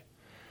 Nei.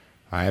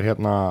 Það er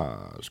hérna,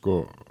 sko...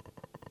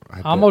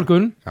 Á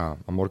morgun. Já,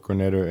 á morgun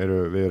eru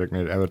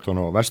viðregnir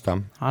Everton og West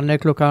Ham. Hann er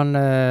klukkan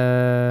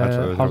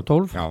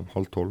 11:30. Já,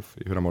 11:30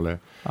 í fyrramáli.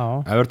 Já.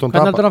 Everton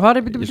hvernig heldur það að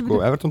fara? Sko,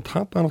 Everton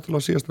tapaði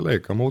náttúrulega síðasta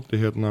leik á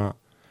móti hérna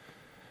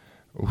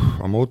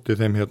á móti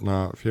þeim hérna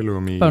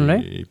félögum í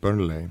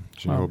Burnley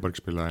sem Jóberg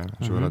spilaði,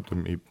 sem við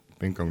rættum í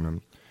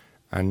bingangnum.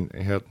 En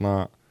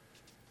hérna,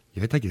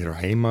 ég veit ekki, þeir eru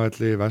á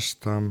heimavelli,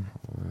 West Ham...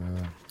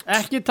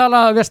 Ekki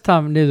tala West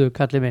Ham niður,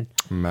 kallið minn.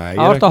 Nei,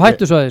 ég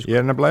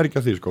er nefnilega ekki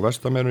að því, sko.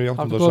 West Ham eru í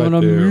 8. sæti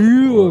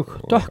mjög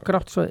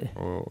dökkgrátt svæði.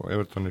 Og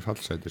Everton í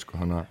fallsæti, sko.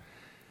 Þannig að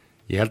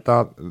ég held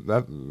að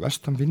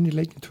West Ham vinni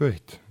leikin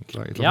 2-1.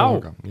 Ég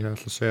ætla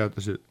að segja að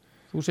þessi...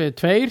 Þú segir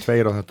 2?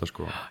 2 á þetta,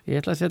 sko. Ég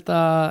ætla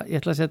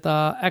að setja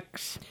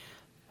X.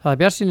 Það er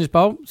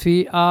bjartsýnisspá því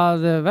að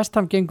West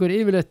Ham gengur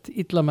yfirleitt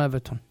illa með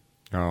Everton.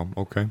 Já,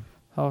 ok.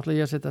 Þá ætla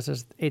ég að setja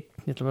sérst 1.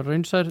 Ég ætla að vera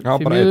raunsær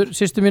því miður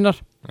sýstu mínar.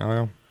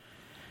 Já.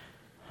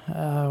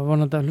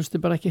 Vonandi að hlusti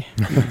bara ekki.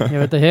 Ég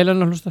veit að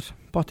Helena hlustar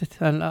bóttið.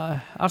 En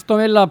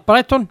Aston Villa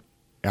Brighton.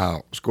 Já,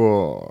 sko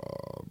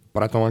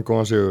Brighton vann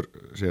góðan sigur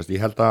síðast.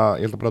 Ég held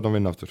að Brighton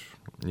vinna aftur.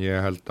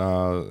 Ég held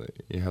að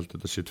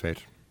þetta sé 2.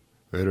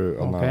 Þau eru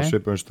á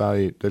svipuðum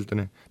stað í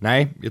deildinni. Nei,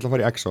 ég ætla að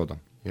fara í X á þetta.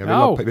 Ég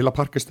vil að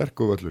Park er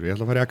sterkur völlur. Ég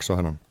ætla að fara í X á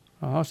þennan.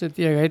 Já,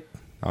 seti ég 1.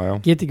 Já.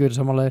 Get ekki verið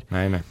sammálaðir.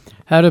 Nei.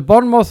 Það eru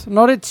Bournemouth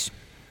Norwich.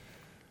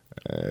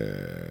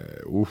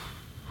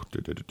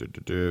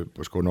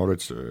 Sko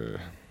Norwich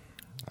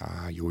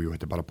jú,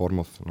 þetta er bara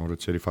Bournemouth.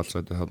 Norwich er í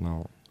fallsæti þarna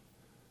og...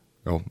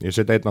 Já, ég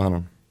seti 1 á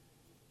þennan.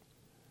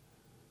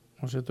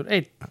 Hún setur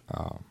 1.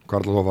 Já, hvað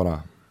ætla þú að fara?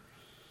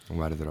 Þú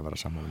verður að vera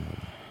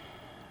sammála.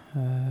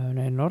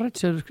 Nei,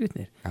 Norwich eru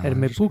skrýtnir.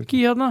 Erum við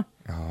Pukki hérna?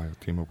 Já,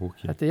 tíma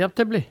Pukki. Þetta er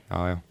jafntefli.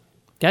 Já.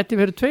 Gæti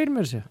verið 2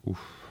 með þessu.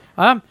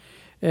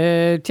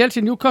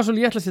 Chelsea Newcastle,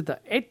 ég ætla að setja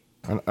 1.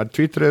 En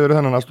tvítreiður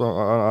þennan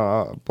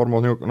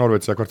Bournemouth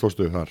Norwich eða hvert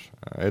fórstu þar?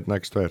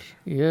 1x2.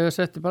 Ég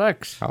setti bara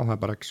X. Já, það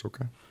er bara X, ok.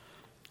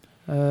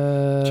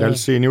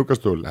 Chelsea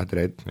Newcastle, þetta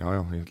er 1. Já,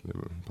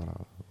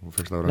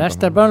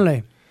 Leicester Burnley.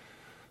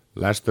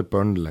 Leicester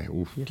Burnley,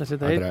 ég ætla að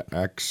setja 1. Þetta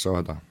er X á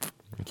þetta.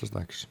 Ég ætla að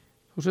setja X.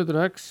 Þú setur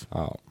X.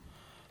 Já.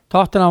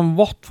 Tottenham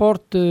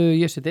Watford,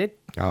 ég seti 1.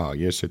 Já,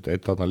 ég seti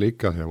 1 þarna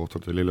líka því að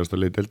Watford er liðlegasta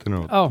lið í deildinni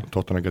og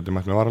Tottenham getur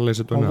mætt með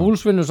varaleysi. Og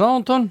Wolves vinnur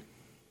Southampton,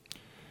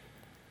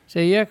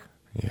 segi ég.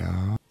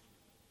 Já.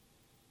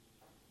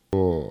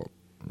 Og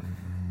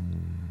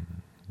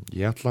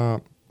ég ætla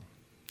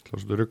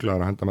að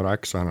rugglaður að henda mér á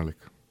X að hana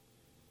líka.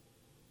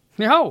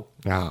 Já.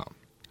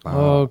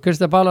 Og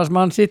Crystal Palace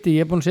Man City,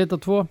 ég er búin að setja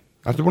 2.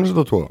 Ertu búin að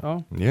setja 2? Já.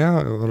 Já,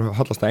 það var að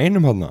hallast að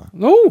einum hana.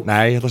 Nú?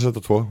 Nei, ég ætla að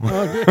setja 2.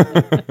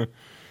 Okay.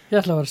 Ég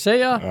ætla að vera að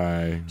segja.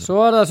 Nei. Svo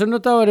er það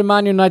sunnudagur í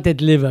Man United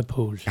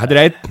Liverpool. Þetta er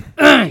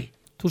 1.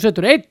 Þú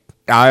setur 1?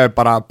 Já,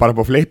 bara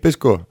på flippið,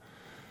 sko.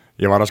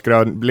 Ég var að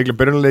skrifa líklega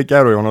byrjunlega í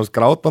gær og ég var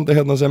grátandi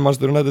hérna sem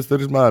Manchester United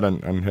stjórnismæður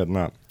en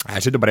hérna,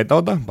 ég setur bara 1 á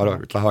þetta, bara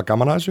til að hafa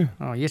gaman að þessu.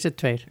 Já, ég set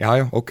 2. Já,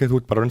 ok, þú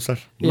ert bara raunsær.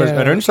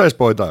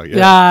 Raunsæðisbá í dag.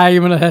 Já,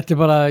 ég meina þetta er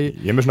bara...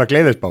 Ég er með svona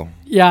gleðisbá.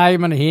 Já, ég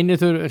meina hinn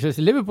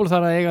Liverpool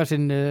þarf að eiga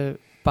sinn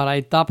bara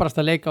í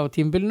dabrasta leik á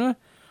tímabilinu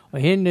og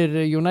hinn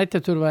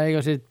United þurfa að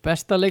eiga sitt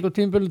besta leik á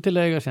tímabilinu til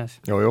að eiga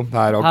sens. Jú,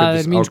 það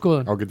er mín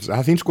skoðun. Það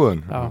er þín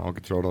skoðun.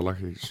 Ágætis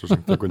orðalag, svo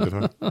sem tek undir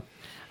það.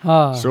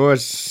 Svo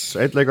er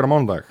 1 leikur á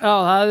mánudag. Já,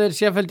 það er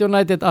Sheffield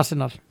United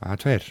Arsenal. Það er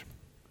 2.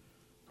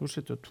 Þú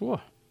setur 2.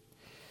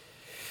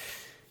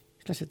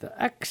 Íslandsdeildar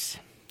X.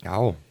 Já,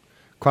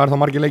 hvað er þá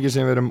margir leikir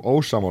sem við erum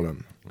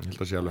ósamálum? Ég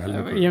held að sé alveg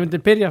helmingur. Ég myndi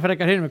byrja að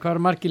frekar hérna með hvað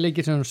er margir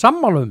leikir sem við erum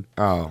sammálum.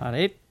 Já. Það er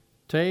 1,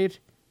 2,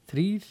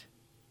 3.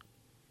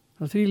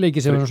 Það er 3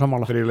 leikir sem við erum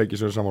sammála. 3 leikir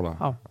sem við erum sammála.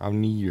 Já. Af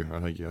 9,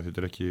 það ekki,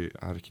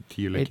 það er ekki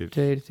 10 leikir. 1,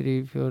 2, 3,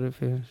 4,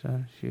 5,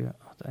 6, 7,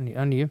 8,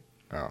 9.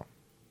 Já,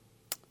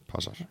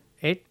 passar.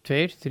 1,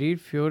 2, 3,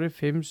 4,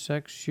 5,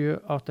 6, 7,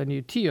 8,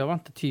 9, 10. Það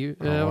vantar 10.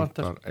 Það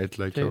vantar 1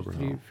 leik hjá 2, okkur.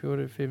 3,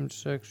 4, 5,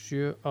 6,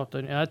 7,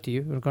 8, 9, 10.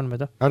 Við erum konum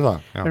með þetta. Er það?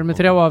 Já. Við erum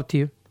með 3 af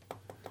 10.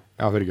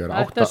 Já, fyrir ekki,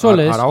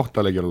 það er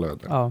 8 leikir að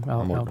lögða.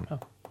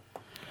 Já.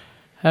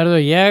 Herðu,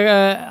 ég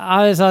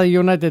aðeins að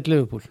United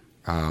Liverpool.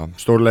 Já,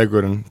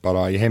 stórleikurinn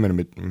bara í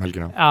heiminum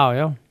helgina.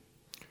 Já.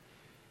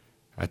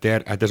 Þetta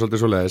er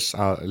svolítið svoleiðis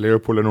að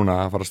Liverpool er núna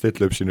að fara að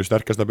stilla upp sínu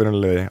sterkasta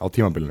byrjunarliði á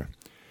tímabilinu.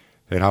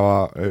 Þeir hafa,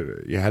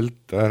 ég held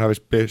að þeir hafi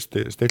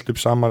stilt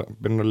upp sama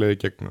byrjunarliði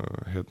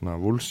gegn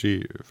Wolves í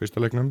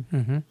fyrsta leiknum.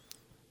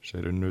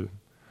 Þeir unnuð.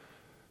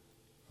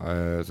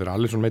 Þeir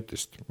Alisson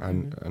meiddist,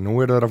 en nú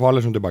eru þeir að fá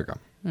Alisson tilbaka.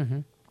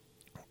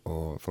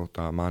 Og þótt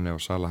að Mane og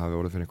Salah hafi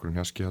orðið fyrir einhverjum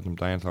hjaski þarna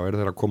daginn, þá eru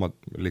þeir að koma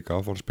líka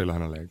að fara að spila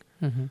hennar leik.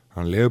 Þannig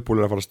að Liverpool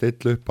er að fara að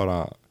stilla upp bara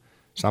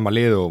sama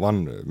lið og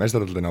vann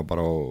meistardeildina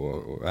bara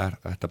og er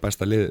þetta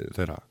besta lið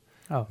þeirra.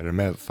 Þeir eru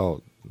með þá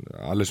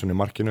Alisson í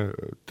markinu,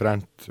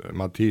 Trent,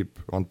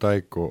 Matip, Van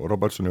Dijk og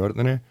Robertson í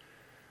vörninni.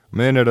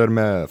 Miðin eru þeir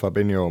með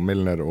Fabinho,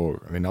 Milner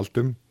og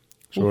Wijnaldum.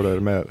 Svo eru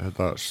þeir með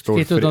þetta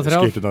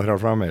skipturnar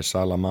þrjár fram með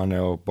Salah,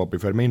 Mane og Bobby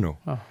Firmino.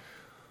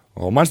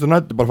 Og Manchester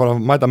United bara fara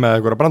að mæta með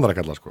einhverja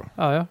brandarakalla sko.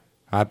 Já.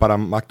 Það er bara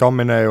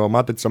McTominay og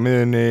Matic á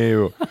miðunni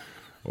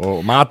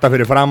og Mata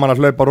fyrir framan að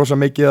hlaupa rosa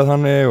mikið að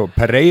þannig og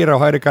Pereira á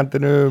hægri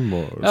kantinum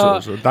og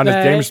svo Daniel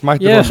James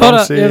mættur á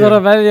Swansea. Ég þarf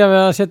að veðja við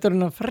að setja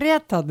hérna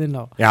Fred hann inn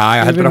á. Já,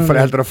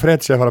 heldur að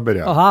Fred sé að fara að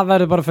byrja. Og það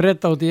verður bara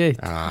Fred át í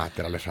 1. Já,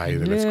 þetta er alveg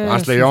hræðilegt sko.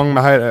 Ashley Young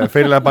með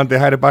fyrirlega bandi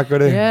hægri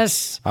bakverði. Yes.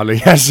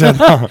 Alveg yes.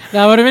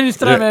 Það verður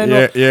vinstræmið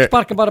og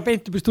sparka bara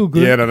beint upp í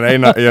stúku. Ég er að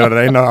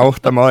reyna að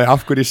átta mig á því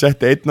af hverju ég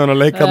setti 1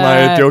 leikarna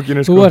í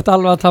djókinu sko. Þú ert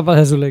alveg að tapa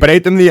þessu leik.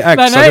 Breytum því í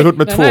X, það er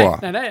út með 2.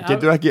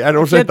 Getum ekki,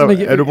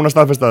 eru búin að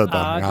staðfesta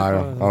þetta?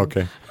 Já, ok.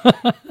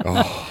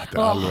 Þetta er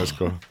alveg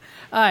sko.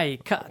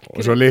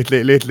 Og svo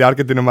litli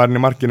Argentínumærin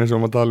í markinu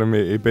sem við talum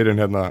í byrjun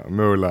hérna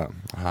mögulega.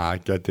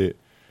 Það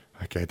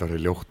geti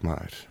orðið ljótt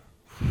maður.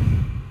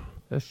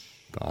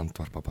 Það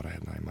andvarpa bara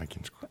hérna í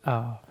mækin sko. Já,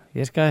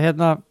 ég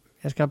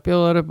skal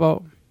bjóða þér upp á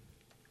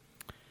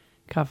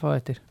kaffa á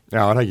eftir.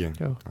 Já, það er ekki.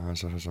 Það er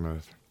þess að með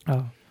þetta. Já,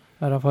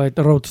 það er að fá eitt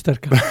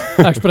rótsterkar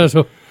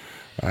espresso.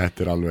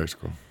 Þetta er alveg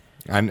sko.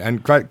 En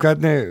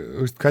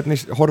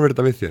hvernig horfir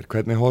þetta við þér?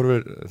 Hvernig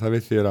horfir það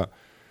við þér að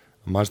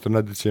Manchester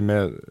United sé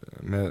með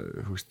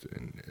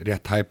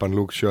rétt hæpan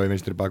Luke Shaw í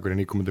vinstri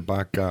bakurinn íkominn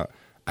tilbaka,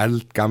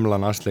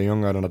 eldgamlan Ashley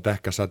Young að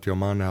dekka Sadio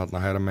Mane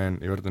hérna hægra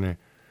megin í vörðunni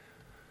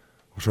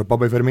og svo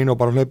Bobby Firmino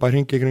bara hlaupa í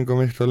hringi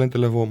kringum Victor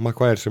Lindelöf og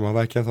Maguire sem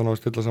hafa ekki ennþá náðu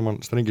að stilla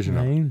saman strengi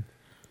sína. Nei,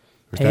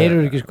 þeir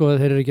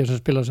eru ekki að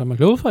spila saman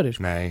hljóðfæri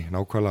sko. Nei,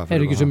 nákvæmlega.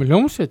 Þeir eru ekki sem er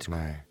hljómsveit sko.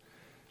 Nei,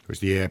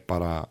 ég er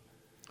bara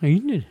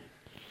Einir.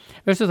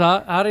 Veistu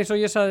það er eins og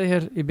ég sagði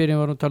hér í byrjun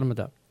varum að tala um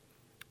þetta.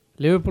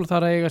 Liverpool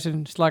þarf að eiga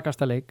sinn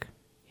slagasta leik,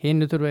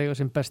 hinnu þurfa að eiga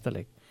sinn besta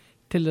leik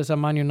til þess að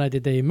Man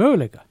United eigi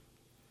möguleika.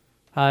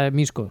 Það er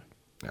mín skoðun.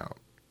 Já,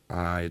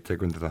 ég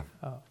tek undir það.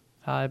 Já,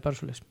 það er bara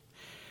svoleiðis.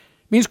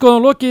 Mín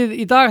skoðun lokið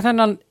í dag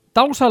þennan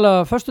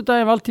dásalega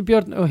föstudaginn, Valtý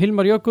Björn og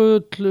Hilmar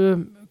Jökull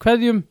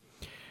kveðjum.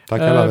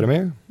 Takk hérlega fyrir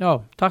mig. Já,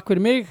 takk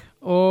fyrir mig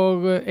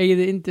og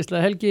eigið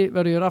yndislega helgi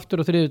verður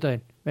aftur á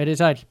þriðjudaginn. Verið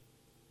sæl.